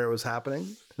where it was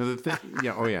happening. The thing,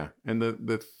 yeah, and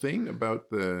the thing about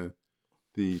the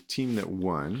team that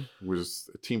won was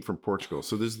a team from Portugal.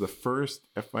 So this is the first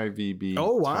FIVB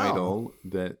title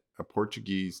that a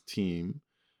Portuguese team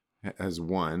has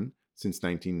won since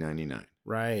 1999.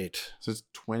 Right. So it's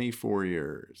 24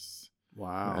 years.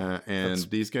 Wow. And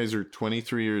these guys are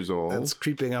 23 years old. That's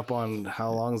creeping up on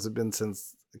how long has it been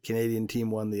since the Canadian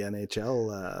team won the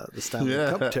NHL, the Stanley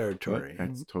Cup territory?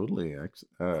 That's totally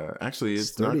actually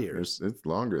it's 30 not years. It's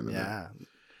longer than that. Yeah.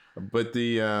 But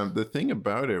the thing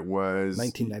about it was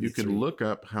 1993. you could look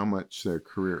up how much their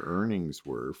career earnings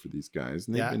were for these guys,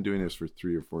 and they've been doing this for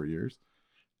 3 or 4 years.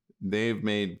 They've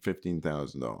made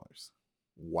 $15,000.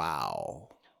 Wow.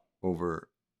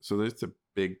 So that's a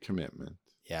big commitment.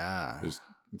 Yeah.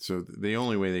 So the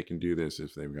only way they can do this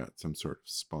is if they've got some sort of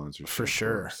sponsorship. For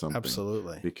sure. Or something.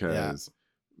 Absolutely. Because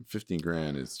 15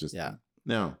 grand is just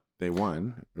no. They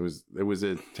won. It was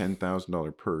a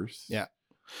 $10,000 purse. Yeah.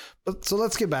 But so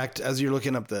let's get back to, as you're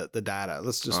looking up the data.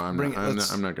 Let's just I'm not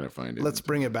going to find it. Let's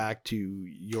bring it back to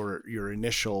your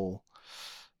initial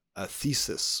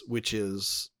thesis, which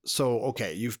is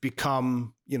okay. You've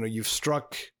become, you've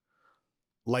struck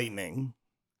lightning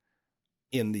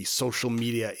in the social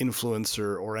media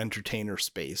influencer or entertainer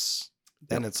space.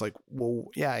 Then it's like, well,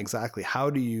 yeah, exactly.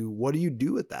 What do you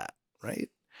do with that, right?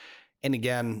 And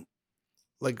again,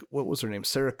 like, what was her name?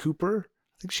 Sarah Cooper.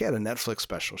 I think she had a Netflix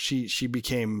special. She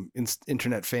became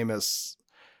internet famous.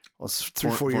 Well,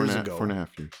 4 years ago.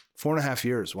 4.5 years. 4.5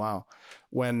 years. Wow.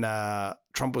 When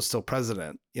Trump was still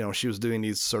president, she was doing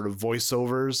these sort of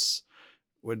voiceovers.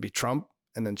 Would be Trump,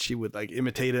 and then she would like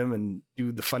imitate him and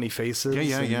do the funny faces.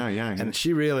 Yeah. And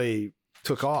she really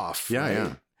took off. Yeah, right?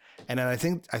 yeah. And then I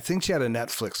think she had a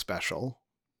Netflix special,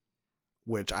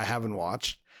 which I haven't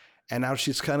watched, and now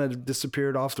she's kind of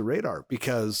disappeared off the radar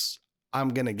because I'm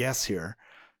gonna guess here,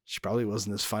 she probably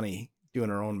wasn't as funny doing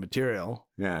her own material.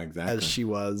 Yeah, exactly. As she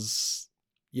was,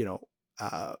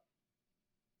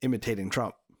 imitating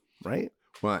Trump, right?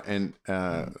 Well, and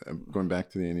going back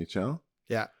to the NHL.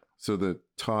 Yeah. So the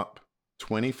top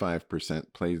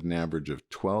 25% played an average of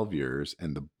 12 years,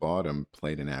 and the bottom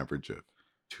played an average of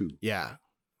 2. Yeah.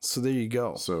 So there you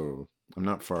go. So I'm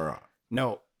not far off.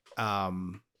 No.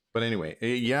 But anyway,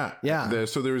 yeah.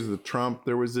 So there was the Trump.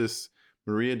 There was this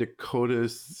Maria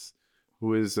Dakotas, who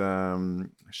was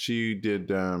she did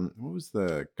what was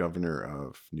the governor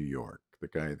of New York? The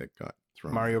guy that got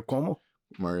thrown. Mario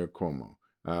Cuomo.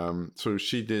 So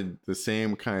she did the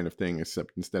same kind of thing,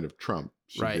 except instead of Trump,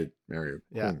 she did Mario Cuomo.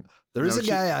 Yeah. There is a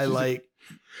guy I like.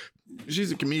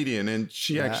 She's a comedian, and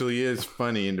she actually is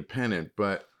funny, independent,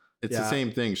 but it's the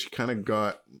same thing. She kind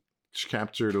of she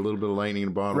captured a little bit of lightning in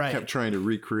a bottle, kept trying to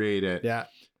recreate it. Yeah.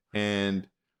 And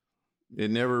it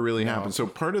never really happened. So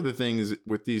part of the thing is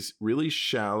with these really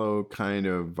shallow kind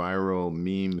of viral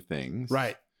meme things.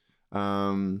 Right.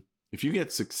 If you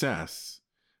get success,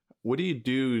 what do you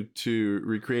do to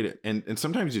recreate it? And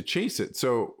sometimes you chase it.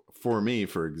 So for me,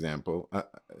 for example,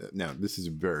 now this is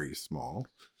very small.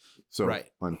 So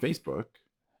on Facebook,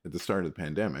 at the start of the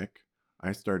pandemic,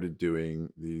 I started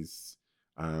doing these.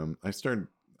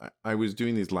 I was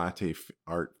doing these latte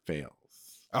art fails.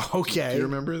 Okay. Do you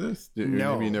remember this?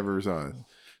 No. Maybe you never saw it.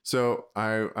 So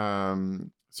I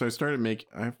started making.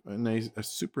 I have a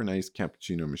super nice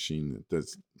cappuccino machine that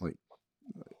does like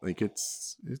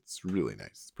it's really nice.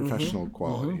 It's professional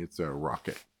quality. Mm-hmm. It's a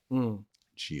Rocket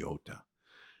Giota,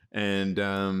 and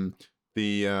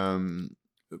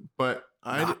but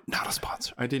not a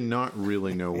sponsor. I did not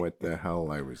really know what the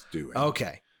hell I was doing.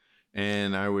 Okay.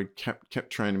 And I would kept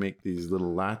trying to make these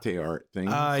little latte art things.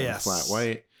 Yes. Flat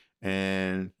white.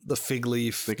 And the fig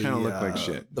leaf. They kind of look like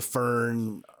shit. The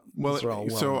fern. Well,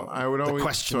 so I would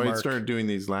always. So I started doing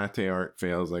these latte art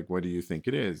fails. Like, what do you think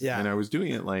it is? Yeah. And I was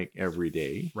doing it like every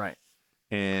day. Right.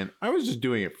 And I was just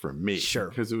doing it for me. Sure.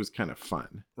 Because it was kind of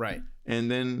fun. Right.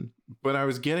 And then, but I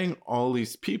was getting all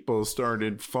these people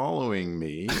started following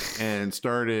me and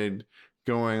started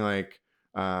going like,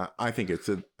 I think it's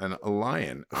a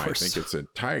lion. I think it's a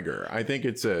tiger. I think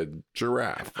it's a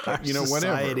giraffe. Whatever.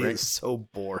 Society Right? is so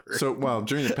bored. So, well,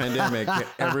 during the pandemic,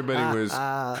 everybody was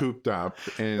cooped up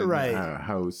in Right. a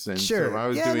house, and Sure. so I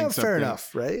was Yeah, doing no, something. fair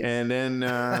enough, right? And then,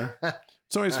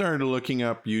 so I started looking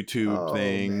up YouTube Oh,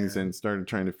 things man. and started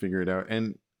trying to figure it out,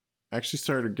 and actually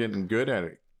started getting good at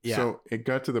it. Yeah. So it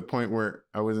got to the point where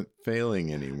I wasn't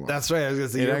failing anymore. That's right. I was gonna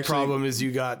say It your actually- problem is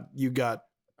you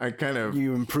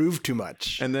improved too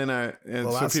much. and then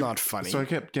well, that's not funny. So I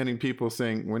kept getting people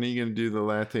saying, "When are you going to do the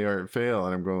latte art fail?"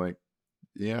 And I'm going like,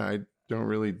 "Yeah, I don't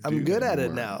really. I'm good that at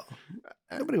it anymore." now.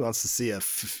 Nobody wants to see a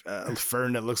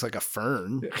fern that looks like a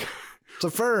fern. It's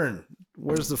a fern.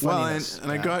 Where's the Well, funniness?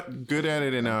 and I got good at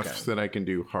it enough Okay. that I can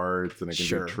do hearts and I can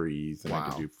Sure. do trees and I Wow.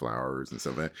 can do flowers and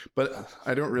stuff like that. But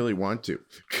I don't really want to.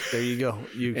 There you go.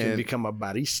 You can And- become a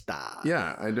barista.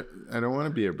 Yeah, I don't want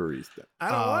to be a barista.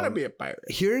 I don't want to be a pirate.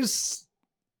 Here's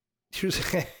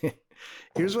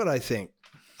here's what I think.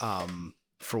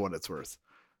 For what it's worth,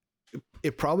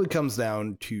 it probably comes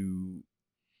down to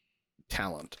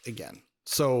talent again.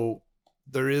 So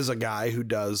there is a guy who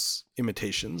does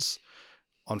imitations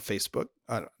on Facebook,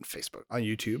 on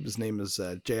YouTube. His name is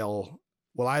JL.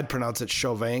 Well, I'd pronounce it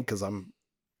Chauvin because I'm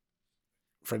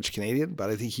French Canadian, but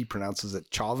I think he pronounces it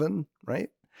Chauvin, right?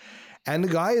 And the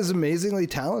guy is amazingly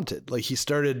talented. Like he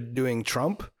started doing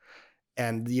Trump,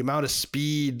 and the amount of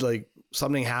speed, like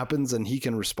something happens and he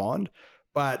can respond.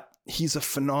 But he's a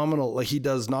phenomenal, like he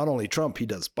does not only Trump, he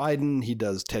does Biden, he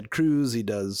does Ted Cruz, he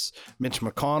does Mitch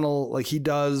McConnell, like he'd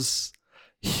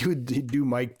do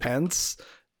Mike Pence,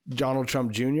 Donald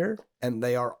Trump Jr., and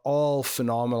they are all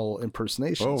phenomenal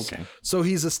impersonations. Oh, okay. So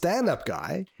he's a stand-up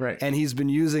guy, Right. and he's been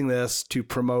using this to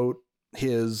promote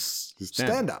his His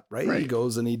stand-up. stand-up, right? Right. He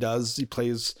goes and he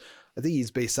plays, I think he's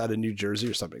based out of New Jersey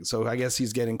or something. So I guess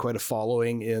he's getting quite a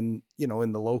following in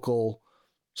the local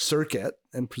circuit,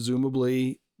 and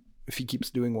presumably if he keeps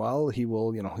doing well,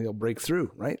 he'll break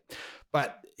through, right?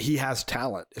 But he has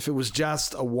talent. If it was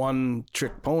just a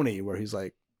one-trick pony where he's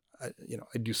like, I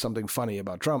do something funny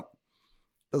about Trump,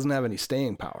 doesn't have any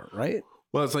staying power, right?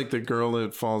 Well, it's like the girl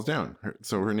that falls down.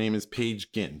 So her name is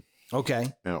Paige Ginn,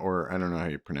 Okay. or I don't know how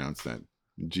you pronounce that,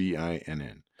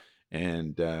 Ginn.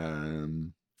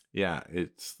 And yeah,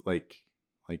 it's like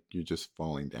you're just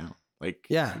falling down. Like,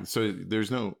 Yeah. So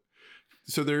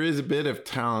there is a bit of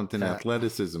talent and Yeah.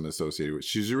 athleticism associated with.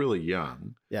 She's really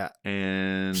young. Yeah.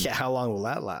 And Yeah. How long will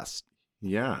that last?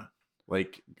 yeah,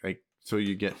 like so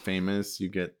you get famous, you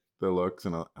get the looks,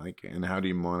 and and how do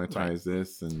you monetize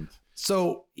this? And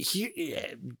So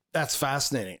that's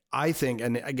fascinating. I think,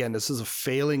 and again, this is a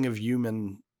failing of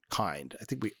humankind. I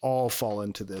think we all fall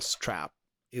into this trap,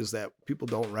 is that people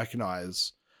don't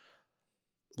recognize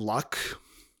luck,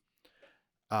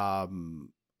 a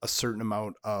certain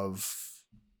amount of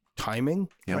timing,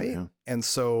 yeah, right? yeah. And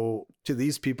so to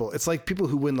these people, it's like people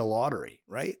who win the lottery,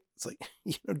 right? It's like,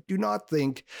 do not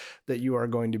think that you are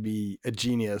going to be a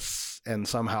genius and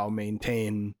somehow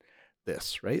maintain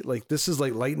this, right? Like this is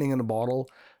like lightning in a bottle.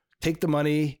 Take the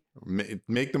money,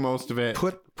 Make the most of it.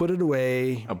 put it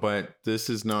away, But this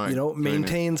is not gonna-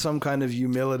 maintain some kind of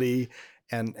humility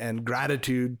and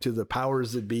gratitude to the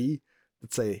powers that be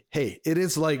that say, hey, it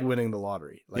is like winning the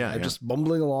lottery. Like Yeah, I'm just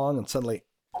bumbling along and suddenly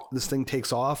this thing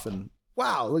takes off and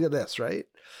wow, look at this, right?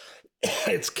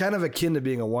 It's kind of akin to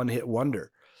being a one-hit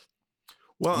wonder.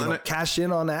 Well, Cash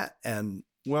in on that and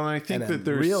I think that then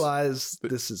there's realize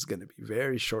this is going to be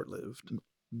very short-lived.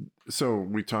 So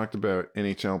we talked about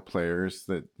NHL players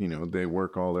that they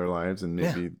work all their lives, and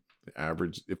maybe the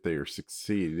average, if they are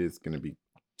succeed, is going to be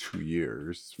 2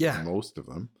 years for Yeah. most of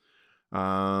them.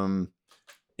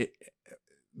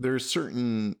 There's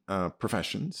certain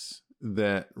professions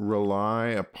that rely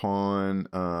upon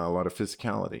a lot of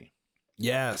physicality,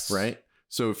 Yes. right?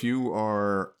 So if you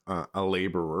are a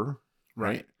laborer,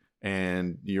 right,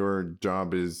 and your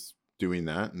job is doing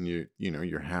that, and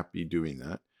you're happy doing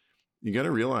that, you got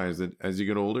to realize that as you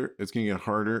get older, it's going to get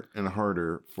harder and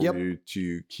harder for Yep. you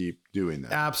to keep doing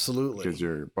that. Absolutely. Because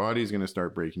your body's going to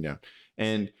start breaking down.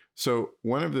 And so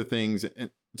one of the things,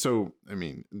 so I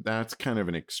mean, that's kind of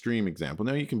an extreme example.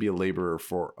 Now you can be a laborer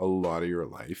for a lot of your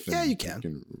life. Yeah, and you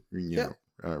can.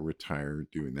 retire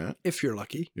doing that If you're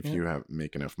lucky. if you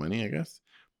make enough money, I guess.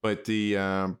 But the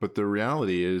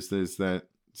reality is that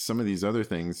some of these other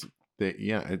things,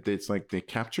 it's like they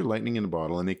capture lightning in a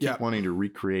bottle and they keep wanting to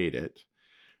recreate it.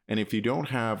 And if you don't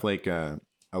have like a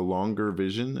longer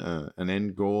vision, an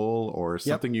end goal, or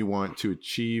something you want to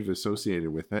achieve associated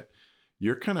with it,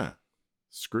 you're kind of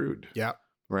screwed. Yeah.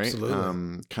 right?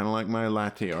 Absolutely. Kind of like my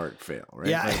latte art fail, right?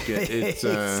 Yeah, Like it's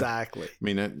exactly. I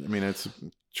mean, it's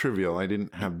trivial. I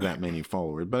didn't have that many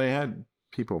followers, but I had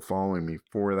people following me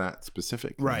for that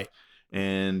specific thing. Right.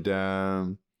 And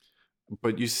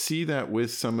but you see that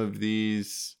with some of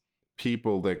these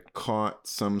people that caught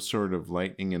some sort of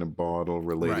lightning in a bottle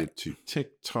related Right. to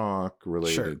TikTok,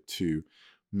 related Sure. to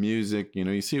music. You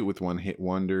know, you see it with one hit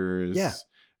wonders. Yeah.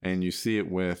 And you see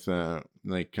it with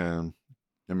Rick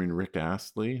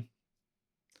Astley.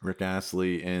 Rick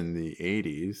Astley in the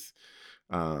 80s.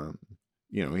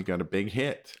 You know, he got a big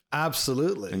hit.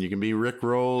 Absolutely. And you can be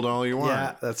Rickrolled all you want.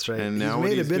 Yeah, that's right. And he's now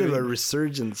made a he's bit of doing- a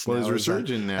resurgence. Well, now he's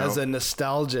resurgent now. as a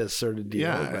nostalgia sort of deal.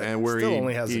 Yeah, but and where still he-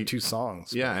 only has the he- 2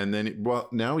 songs. Yeah, and then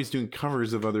now he's doing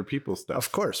covers of other people's stuff.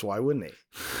 Of course, why wouldn't he?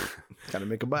 Got to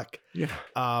make a buck. Yeah.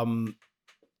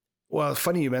 Well,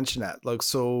 funny you mentioned that. Like,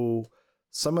 so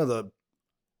some of the,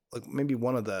 like maybe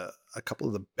a couple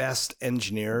of the best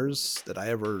engineers that I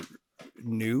ever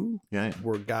knew Yeah.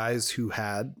 were guys who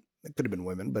had, it could have been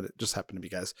women, but it just happened to be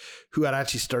guys who had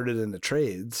actually started in the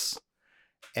trades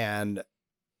and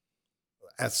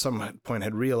at some point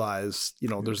had realized, you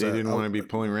know, They didn't want to be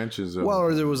pulling wrenches.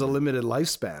 or there was a limited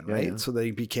lifespan, Yeah, right? yeah. So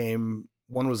they became,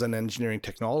 one was an engineering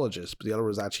technologist, but the other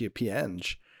was actually a Peng,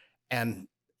 and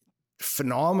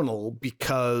phenomenal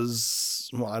because,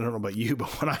 well, I don't know about you, but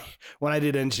when I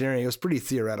did engineering, it was pretty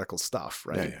theoretical stuff,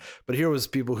 right? Yeah. But here was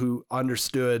people who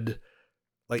understood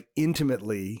like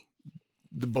intimately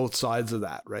the both sides of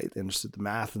that, right? They understood the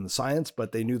math and the science,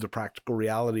 but they knew the practical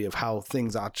reality of how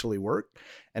things actually work,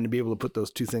 and to be able to put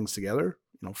those two things together,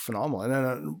 you know, phenomenal. And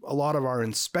then a lot of our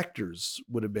inspectors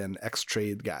would have been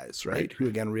ex-trade guys, right? Who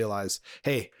again realized,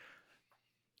 hey,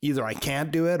 either I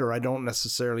can't do it or I don't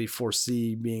necessarily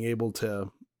foresee being able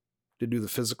to do the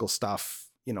physical stuff,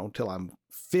 you know, till I'm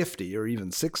 50 or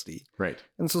even 60. Right.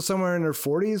 And so somewhere in their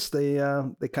 40s,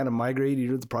 they kind of migrate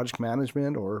either to project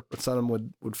management, but some of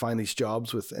them would find these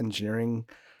jobs with engineering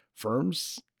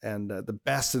firms. And the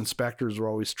best inspectors were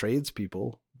always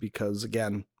tradespeople because,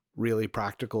 again, really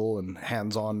practical and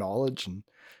hands-on knowledge, and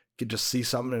could just see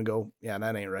something and go, yeah,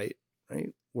 that ain't right.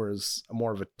 Whereas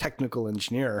more of a technical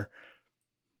engineer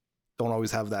don't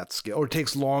always have that skill, or it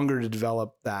takes longer to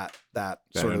develop that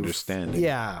sort understanding. of,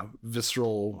 yeah,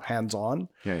 visceral hands-on.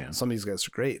 Yeah. Some of these guys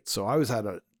are great. So I always had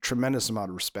a tremendous amount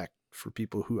of respect for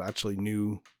people who actually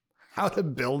knew how to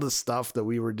build the stuff that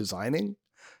we were designing,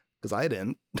 because I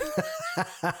didn't.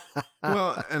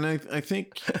 Well, and I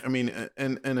think, I mean,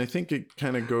 and I think it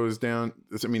kind of goes down.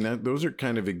 I mean, those are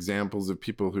kind of examples of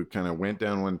people who kind of went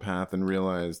down one path and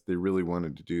realized they really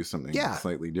wanted to do something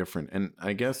slightly different. And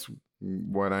I guess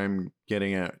what I'm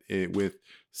getting at with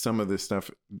some of this stuff,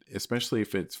 especially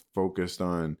if it's focused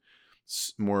on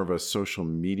more of a social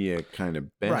media kind of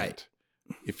bent, Right.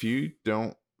 If you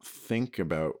don't think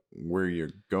about where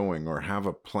you're going or have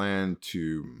a plan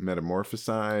to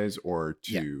metamorphosize or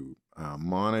to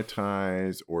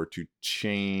monetize or to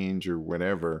change or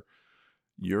whatever,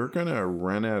 you're going to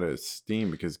run out of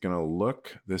steam because it's going to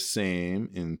look the same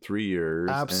in 3 years.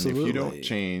 Absolutely. And if you don't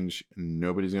change,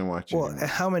 nobody's going to watch you. Well, anymore.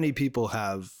 how many people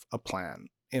have a plan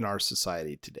in our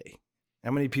society today?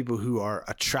 How many people who are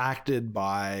attracted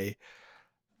by,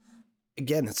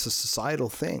 again, it's a societal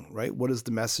thing, right? What is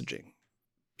the messaging?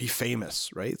 Be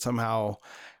famous, right? Somehow,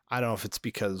 I don't know if it's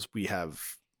because we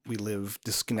live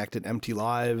disconnected, empty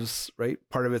lives, right?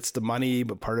 Part of it's the money,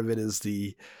 but part of it is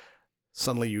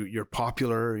suddenly you're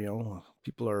popular, you know,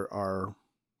 people are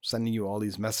sending you all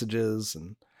these messages,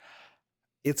 and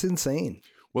it's insane.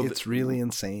 Well, it's really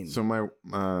insane. So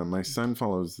my son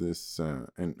follows this,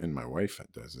 and my wife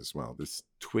does as well, this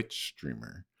Twitch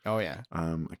streamer. Oh yeah.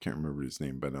 I can't remember his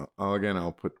name, but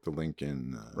I'll put the link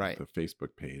in the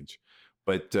Facebook page.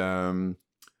 But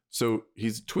so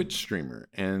he's a Twitch streamer,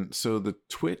 and so the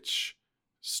Twitch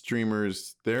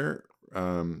streamers, their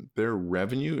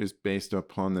revenue is based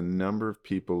upon the number of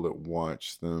people that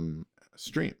watch them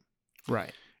stream.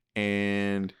 Right.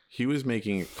 And he was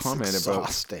making a comment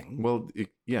exhausting.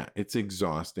 It's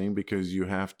exhausting because you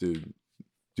have to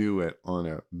do it on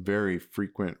a very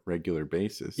frequent, regular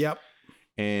basis. Yep.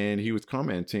 And he was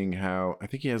commenting how I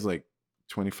think he has like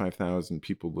 25,000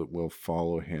 people that will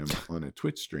follow him on a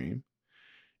Twitch stream.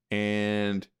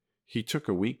 And he took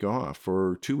a week off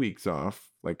or 2 weeks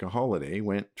off, like a holiday,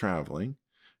 went traveling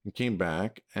and came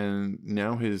back. And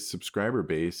now his subscriber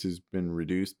base has been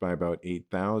reduced by about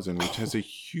 8,000, which has a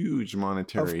huge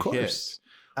monetary hit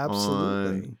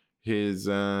on his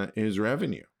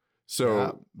revenue.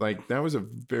 So like that was a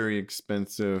very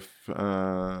expensive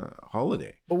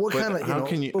holiday. But what kind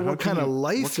of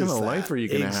life are you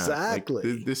going to have?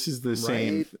 Exactly. Like, this is the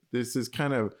same. This is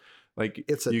kind of Like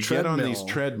It's a you get on these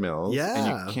treadmill. treadmills and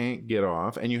Yeah. you can't get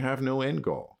off and you have no end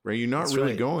goal, right? You're not That's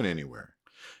really right. going anywhere.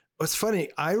 It's funny.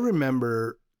 I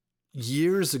remember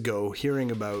years ago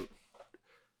hearing about,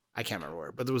 I can't remember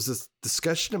where, but there was this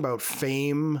discussion about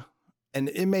fame, and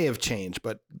it may have changed,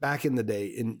 but back in the day,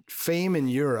 in fame in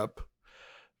Europe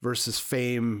versus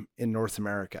fame in North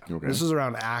America. Okay. This was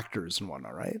around actors and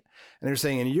whatnot, right? And they're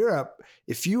saying in Europe,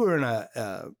 if you were in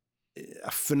a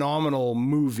phenomenal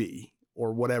movie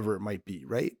or whatever it might be,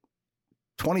 right?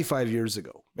 25 years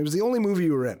ago, it was the only movie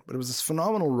you were in, but it was this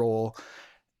phenomenal role.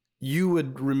 You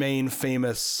would remain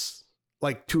famous,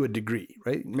 like to a degree,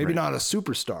 right? Maybe Right. not a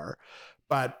superstar,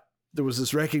 but there was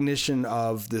this recognition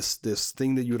of this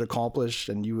thing that you had accomplished,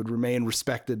 and you would remain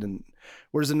respected. And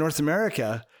whereas in North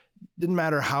America, didn't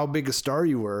matter how big a star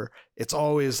you were, it's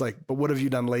always like, but what have you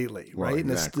done lately, Well, right?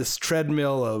 And it's exactly. this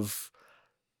treadmill of,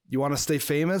 you want to stay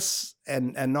famous,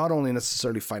 and not only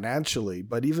necessarily financially,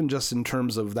 but even just in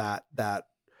terms of that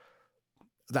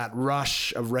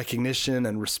rush of recognition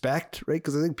and respect, right?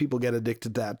 Because I think people get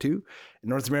addicted to that too. In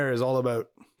North America is all about,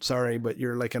 sorry, but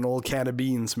you're like an old can of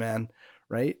beans, man,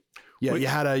 right? Yeah, Which- you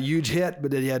had a huge hit,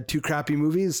 but then you had 2 crappy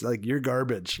movies. Like, you're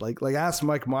garbage. Like ask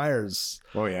Mike Myers.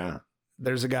 Oh yeah,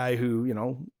 There's a guy who,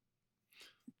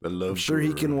 the love. I'm sure he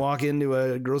Guru. can walk into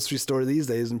a grocery store these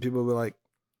days and people will be like,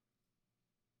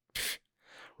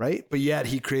 right? But yet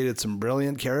he created some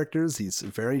brilliant characters. He's a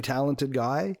very talented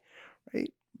guy,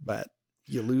 right? But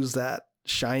you lose that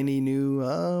shiny new,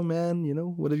 oh man,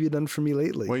 what have you done for me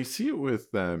lately? Well, you see it with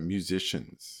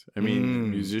musicians. I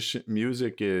mean,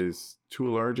 music is to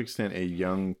a large extent a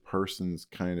young person's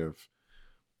kind of,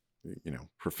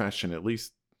 profession, at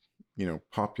least,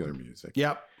 popular music.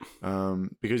 Yep.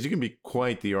 Because you can be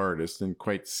quite the artist and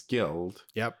quite skilled.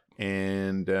 Yep.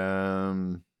 And,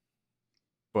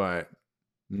 but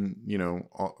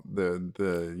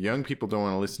the young people don't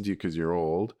want to listen to you because you're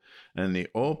old, and the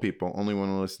old people only want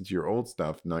to listen to your old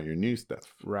stuff, not your new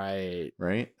stuff. Right.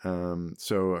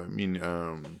 So I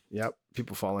mean, Yep.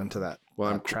 People fall into that. well,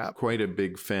 that I'm trap. quite a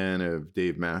big fan of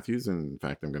Dave Matthews. In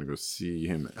fact, I'm going to go see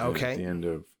him at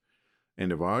the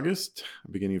end of August,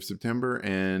 beginning of September,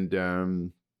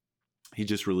 and he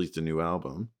just released a new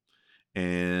album,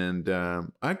 and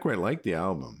I quite like the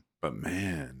album, but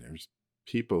man, there's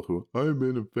people who, I've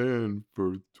been a fan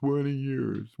for 20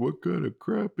 years. What kind of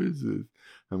crap is this?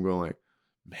 I'm going like,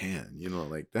 man,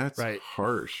 like that's Right.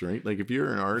 harsh, right? Like if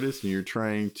you're an artist and you're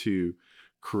trying to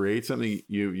create something,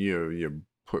 you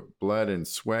put blood and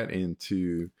sweat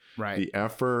into Right. the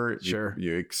effort. Sure.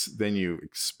 Then you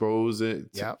expose it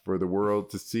Yep. for the world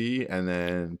to see, and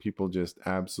then people just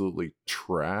absolutely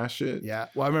trash it. Yeah.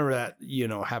 Well, I remember that,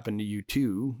 happened to you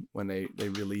too when they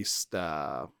released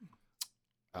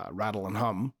Rattle and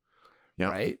Hum. Yeah,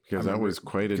 Right. because I that remember was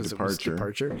quite a because it was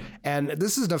departure. And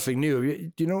this is nothing new.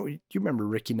 Do you remember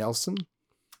Ricky Nelson?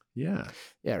 Yeah.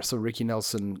 Yeah. So Ricky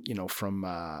Nelson, from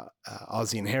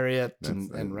Ozzie and Harriet,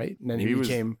 and right. And then he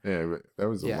became that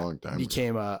was a long time ago.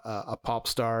 became a pop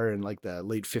star in like the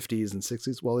late 50s and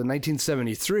 60s. Well, in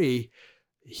 1973,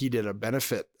 he did a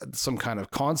benefit, some kind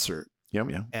of concert.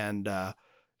 Yeah. And,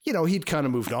 he'd kind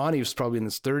of moved on. He was probably in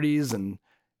his 30s, and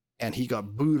he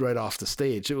got booed right off the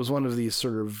stage. It was one of these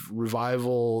sort of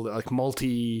revival, like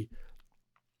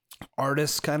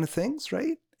multi-artist kind of things,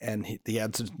 right? And he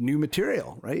had some new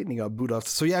material, right? And he got booed off.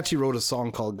 So he actually wrote a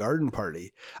song called Garden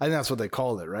Party. I think that's what they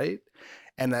called it, right?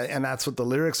 And that's what the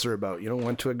lyrics are about.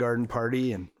 Went to a garden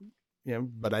party and,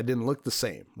 but I didn't look the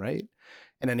same, right?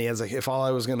 And then he has like, if all I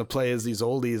was going to play is these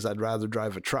oldies, I'd rather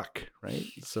drive a truck, right?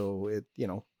 So it,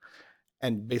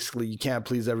 and basically you can't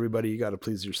please everybody. You got to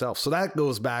please yourself. So that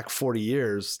goes back 40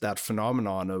 years, that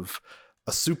phenomenon of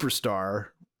a superstar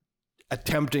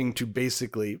attempting to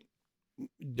basically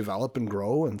develop and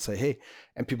grow and say, hey,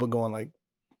 and people going like,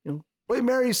 play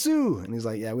Mary Sue. And he's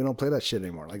like, yeah, we don't play that shit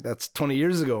anymore. Like that's 20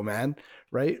 years ago, man.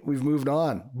 Right. We've moved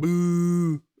on.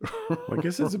 Boo. Well, I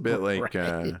guess it's a bit like,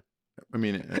 Right. I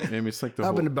mean, it's like the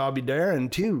Happened whole, to Bobby Darin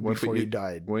too Well, before but he you-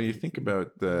 died. when you think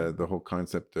about the whole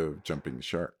concept of jumping the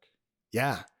shark.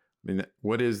 Yeah. I mean,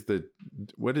 what does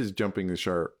jumping the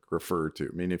shark refer to?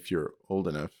 I mean, if you're old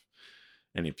enough,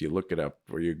 and if you look it up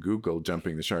or you Google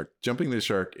jumping the shark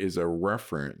is a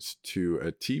reference to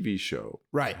a TV show,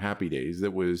 Right. Happy Days,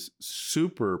 that was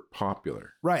super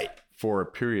popular Right. for a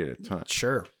period of time.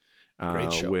 Sure.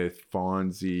 Great show. With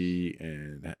Fonzie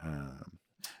and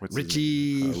what's his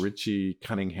Richie. name? Richie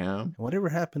Cunningham. Whatever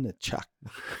happened to Chuck?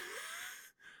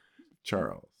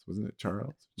 Charles, wasn't it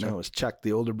Charles? No, it was Chuck,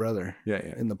 the older brother. Yeah.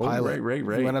 In the Oh, pilot. right.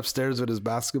 He went upstairs with his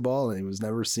basketball and he was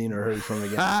never seen or heard from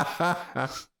again.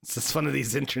 It's just one of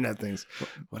these internet things.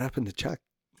 What happened to Chuck?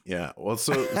 Yeah. Well,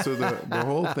 so the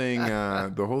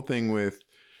whole thing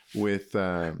with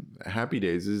Happy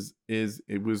Days is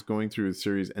it was going through a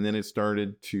series and then it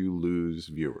started to lose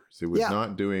viewers. It was Yeah.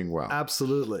 not doing well.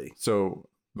 Absolutely. So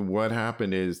what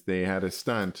happened is they had a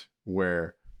stunt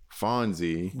where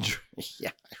Fonzie Yeah,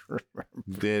 I remember.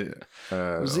 did.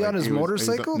 Was he on his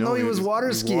motorcycle? No, he was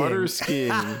water skiing. Water skiing,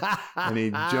 and he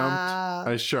jumped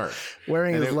a shark.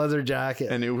 Wearing And his leather jacket.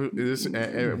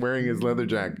 And wearing his leather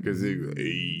jacket because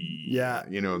Yeah.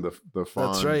 you know the Fonz.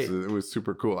 That's right. It was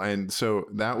super cool, and so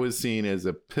that was seen as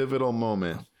a pivotal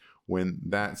moment when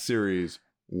that series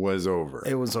was over.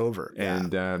 It was over. And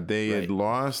they Right. had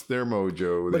lost their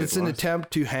mojo. But They'd it's an lost-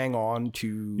 attempt to hang on to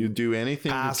You do anything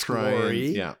to past try glory,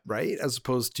 and yeah. right? As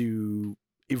opposed to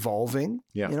evolving.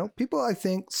 Yeah. You know, people I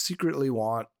think secretly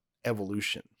want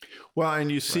evolution. Well,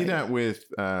 and you see Right. that with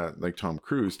like Tom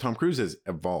Cruise. Tom Cruise has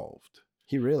evolved.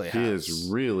 He really He has. has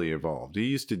really evolved. He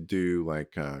used to do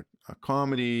like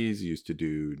comedies, he used to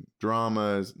do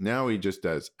dramas. Now he just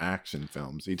does action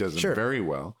films. He does them Sure. very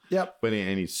well, Yep. but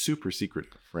and he's super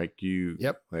secretive, right?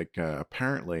 Yep. Like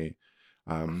apparently,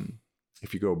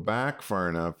 if you go back far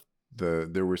enough,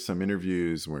 there were some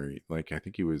interviews where like I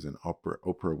think he was in Oprah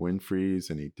Winfrey's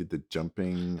and he did the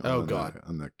jumping Oh, God.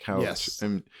 on the couch. Yes.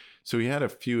 And so he had a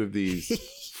few of these I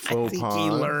faux think pas. he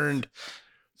learned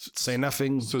say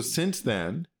nothing. So since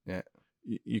then, Yeah.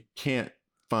 you can't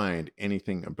find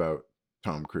anything about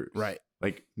Tom Cruise. Right.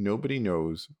 Like nobody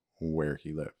knows where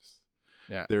he lives.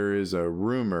 Yeah. There is a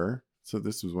rumor. So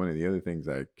this was one of the other things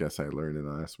I guess I learned in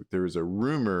the last week. There is a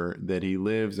rumor that he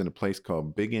lives in a place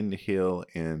called Biggin Hill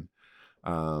in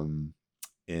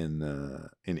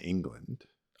England.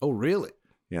 Oh, really?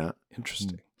 Yeah.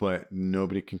 Interesting. But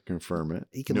nobody can confirm it.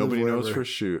 He can Nobody live knows wherever- for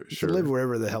sure. He can live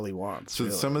wherever the hell he wants. So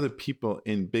really. some of the people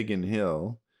in Biggin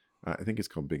Hill, I think it's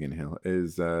called Biggin Hill,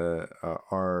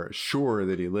 are sure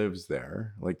that he lives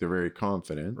there. Like they're very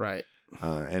confident, Right.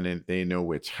 and then they know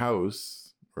which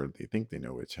house, or they think they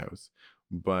know which house.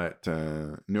 But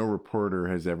no reporter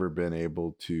has ever been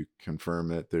able to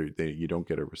confirm it. You don't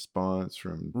get a response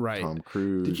from Right. Tom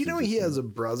Cruise. Did you know he has a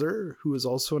brother who is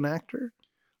also an actor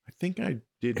I think I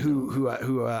did. who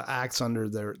acts under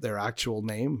their actual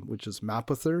name, which is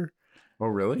Mapother? Oh,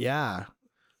 really? Yeah.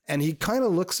 And he kind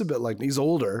of looks a bit like he's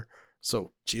older.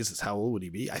 So Jesus, how old would he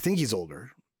be? I think he's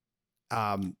older.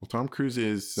 Well, Tom Cruise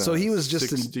is. So he was just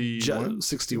 61? in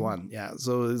 61. Yeah.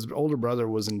 So his older brother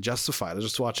was in Justified. I was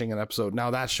just watching an episode.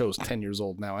 Now that show's 10 years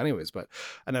old now anyways, but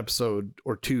an episode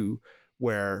or two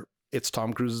where it's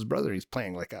Tom Cruise's brother. He's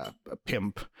playing like a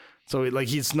pimp. So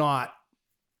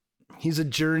he's a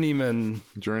journeyman.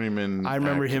 Journeyman. I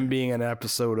remember actor. him being in an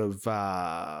episode of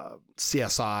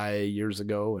CSI years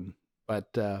ago. But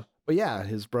yeah,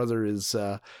 his brother is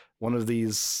one of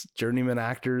these journeyman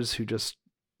actors who just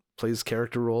plays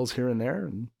character roles here and there,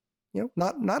 and you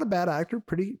know, not a bad actor,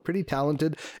 pretty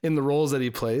talented in the roles that he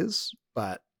plays.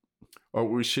 But Oh,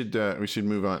 we should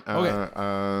move on.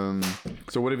 Okay.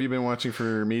 So what have you been watching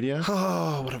for media?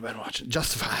 oh, what have I been watching?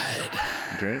 Justified,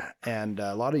 Okay. and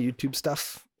a lot of YouTube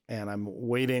stuff. And I'm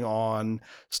waiting on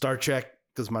Star Trek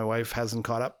because my wife hasn't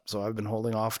caught up, so I've been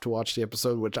holding off to watch the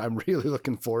episode, which I'm really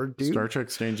looking forward to. Star Trek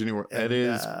Strange New World. It And,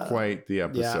 is quite the Yeah,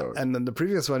 episode. and then the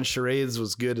previous one, Charades,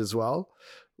 was good as well.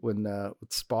 When with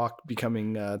Spock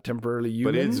becoming temporarily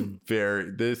human. But it's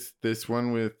very this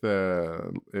one with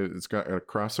it's got a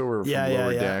crossover from Yeah,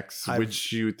 Lower yeah. Decks,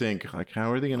 which you would think like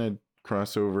how are they going to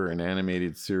cross over an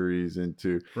animated series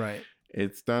into? right.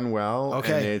 It's done well.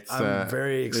 Okay, and it's I'm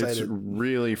very excited. It's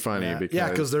really funny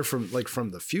because they're from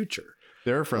the future,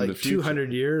 they're from the future.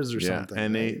 200 years or Yeah, something.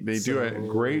 and right? they do a So-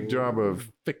 great job of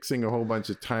fixing a whole bunch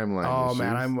of timeline Oh issues.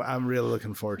 man, I'm really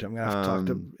looking forward to it. I'm gonna have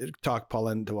to talk Paul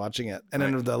into watching it. And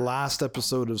then the last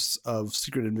episode of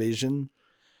Secret Invasion,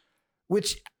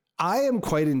 which I am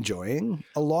quite enjoying.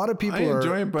 A lot of people I enjoy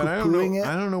are it, but poo-pooing it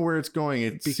I don't know where it's going.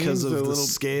 It because seems of a the little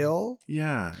scale.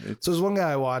 yeah. It's So there's one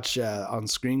guy I watch on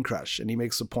Screen Crush, and he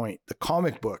makes a point. The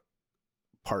comic book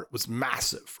part was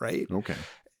massive, right? okay.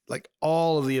 Like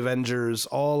all of the Avengers,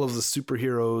 all of the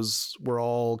superheroes were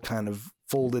all kind of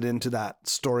folded into that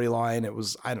storyline. It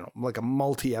was, I don't know, like a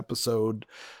multi-episode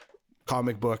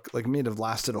comic book. Like it may have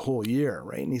lasted a whole year,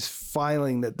 right? And he's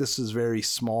filing that this is very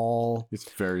small, It's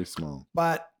very small.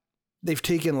 but they've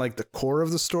taken like the core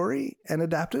of the story and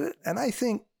adapted it. And I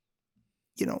think,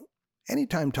 you know,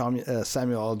 anytime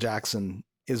Samuel L. Jackson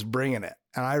is bringing it,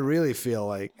 and I really feel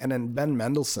like, and then Ben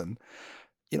Mendelsohn,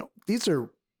 you know, these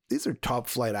are top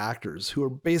flight actors who are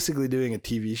basically doing a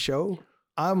TV show.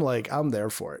 I'm there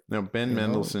for it. Now Ben You know?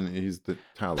 Mendelsohn, he's the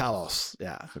Talos. Talos,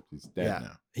 yeah. Except he's dead Yeah.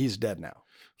 now. He's dead now.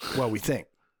 Well, we think.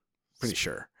 Pretty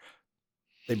sure.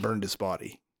 They burned his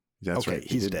body. That's Okay, right.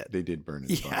 he's dead. They did burn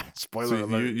his Yeah, body. spoiler So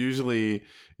alert. usually,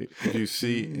 if you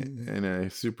see in a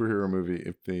superhero movie,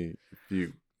 if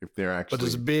they're But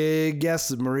there's a actually, big guess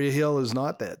that Maria Hill is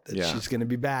not dead. That Yeah. she's going to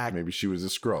be back. maybe she was a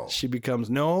Skrull. She becomes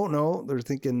no. They're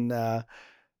thinking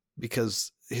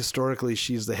because historically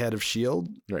she's the head of Shield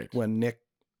Right. when Nick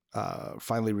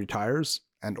finally retires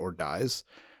and or dies.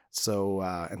 So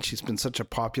and she's been such a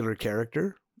popular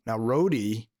character. Now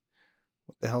Rhodey,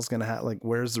 what the hell's gonna happen? Like,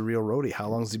 where's the real Rhodey? How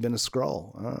long has he been a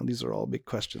Skrull? These are all big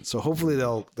questions. So hopefully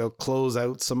they'll close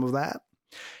out some of that.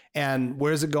 And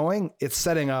where's it going? It's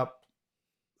setting up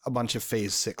a bunch of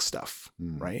Phase 6 stuff,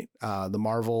 right? The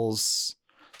Marvels.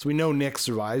 So we know Nick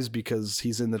survives because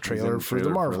he's in the trailer, for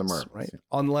the Marvels, right? Yeah.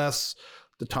 Unless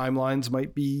the timelines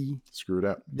might be Screwed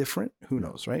up. different. Who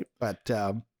knows, right? But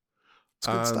it's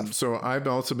good stuff. So I've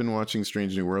also been watching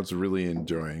Strange New Worlds, really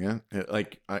enjoying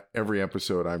it. Every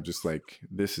episode, I'm just like,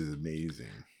 this is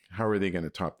amazing. How are they going to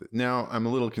top this? Now, I'm a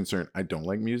little concerned. I don't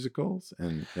like musicals,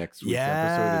 and next week's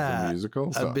episode is a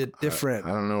musical. So a bit different. I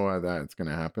don't know why that's going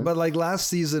to happen. But like last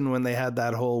season when they had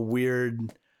that whole weird,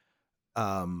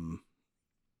 the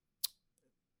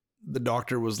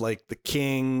Doctor was like the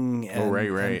king, and, right.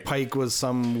 and Pike was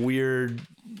some weird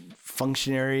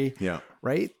functionary. Yeah.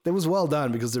 Right? That was well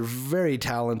done because they're very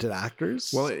talented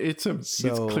actors. Well, it's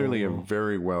clearly a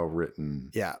very well written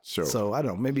show. So I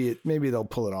don't know. Maybe they'll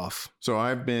pull it off. So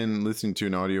I've been listening to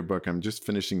an audiobook. I'm just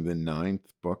finishing the 9th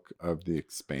book of The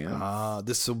Expanse.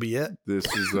 This will be it. This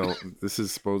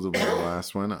is supposedly the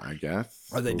last one, I guess.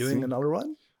 Are they doing another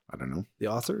one? I don't know. The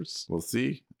authors? We'll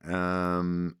see.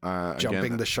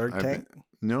 Jumping the Shark Tank?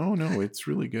 No, it's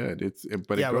really good.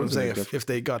 But I'm saying if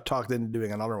they got talked into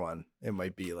doing another one, it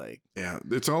might be like,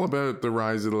 it's all about the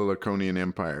rise of the Laconian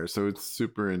Empire. So it's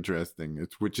super interesting.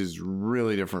 Which is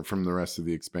really different from the rest of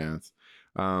The Expanse.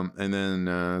 And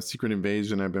then Secret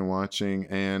Invasion I've been watching,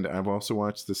 and I've also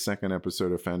watched the second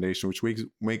episode of Foundation, which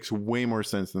makes way more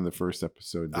sense than the first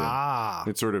episode did.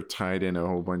 It sort of tied in a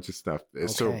whole bunch of stuff.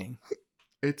 Okay.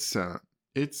 So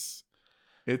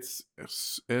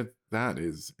that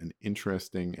is an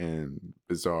interesting and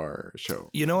bizarre show.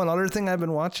 You know, another thing I've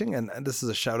been watching, and this is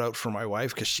a shout out for my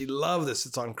wife because she loved this.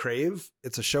 It's on Crave.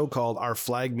 It's a show called Our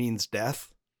Flag Means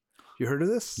Death. You heard of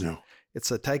this? No.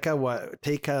 It's a Taika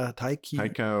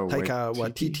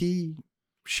Waititi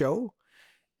show,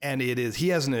 and it is. He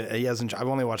hasn't. I've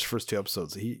only watched the first 2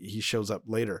 episodes. He shows up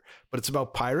later, but it's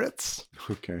about pirates.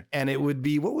 Okay. And it would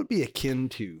be what would be akin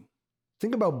to.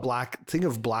 Think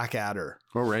of Blackadder.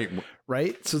 Oh, right.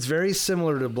 Right? So it's very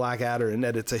similar to Blackadder in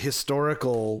that it's a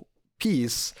historical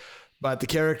piece, but the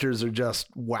characters are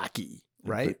just wacky,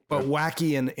 right? But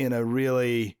wacky in a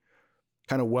really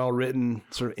kind of well-written,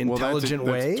 sort of intelligent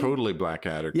way. That's totally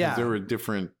Blackadder. Yeah. There were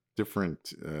different, they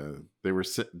were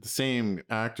the same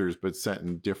actors, but set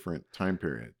in different time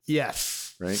periods.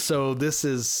 Yes. Right. So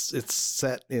it's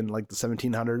set in like the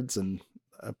 1700s and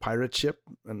a pirate ship,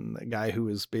 and a guy who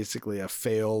is basically a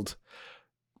failed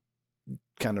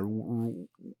kind of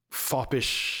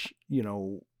foppish,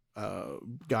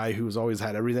 guy who's always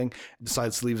had everything,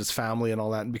 decides to leave his family and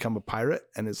all that and become a pirate,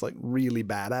 and is like really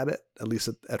bad at it, at least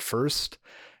at first,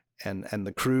 and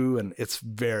the crew, and it's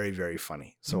very, very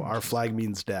funny. So Our Flag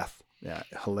Means Death. Yeah.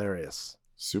 Hilarious.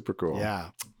 Super cool. Yeah.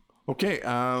 Okay.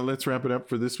 Let's wrap it up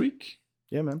for this week.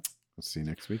 Yeah, man. We'll see you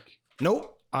next week.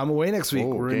 Nope. I'm away next week.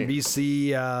 Oh, We're in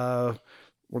BC.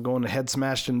 We're going to Head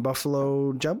Smashed in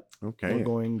Buffalo Jump. Okay. We're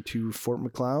going to Fort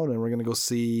McLeod, and we're going to go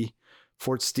see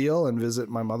Fort Steele and visit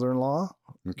my mother-in-law.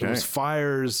 Okay. There was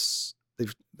fires.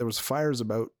 There was fires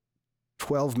about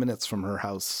 12 minutes from her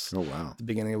house. Oh, wow. At the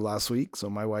beginning of last week. So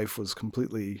my wife was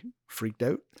completely freaked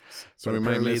out. So But we might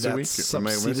apparently miss a week. that's We might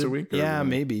miss a subsided. week. or- Yeah,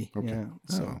 maybe. Okay. Yeah.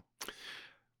 So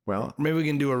Well, maybe we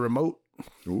can do a remote.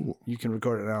 ooh. You can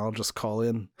record it, and I'll just call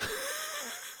in.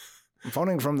 I'm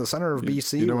phoning from the center of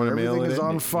BC. You don't want to where mail everything it is in?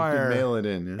 on You can fire. mail it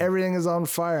in. Yeah. Everything is on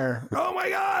fire. Oh my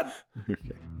God.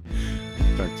 Okay.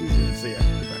 Talk to you soon. See ya.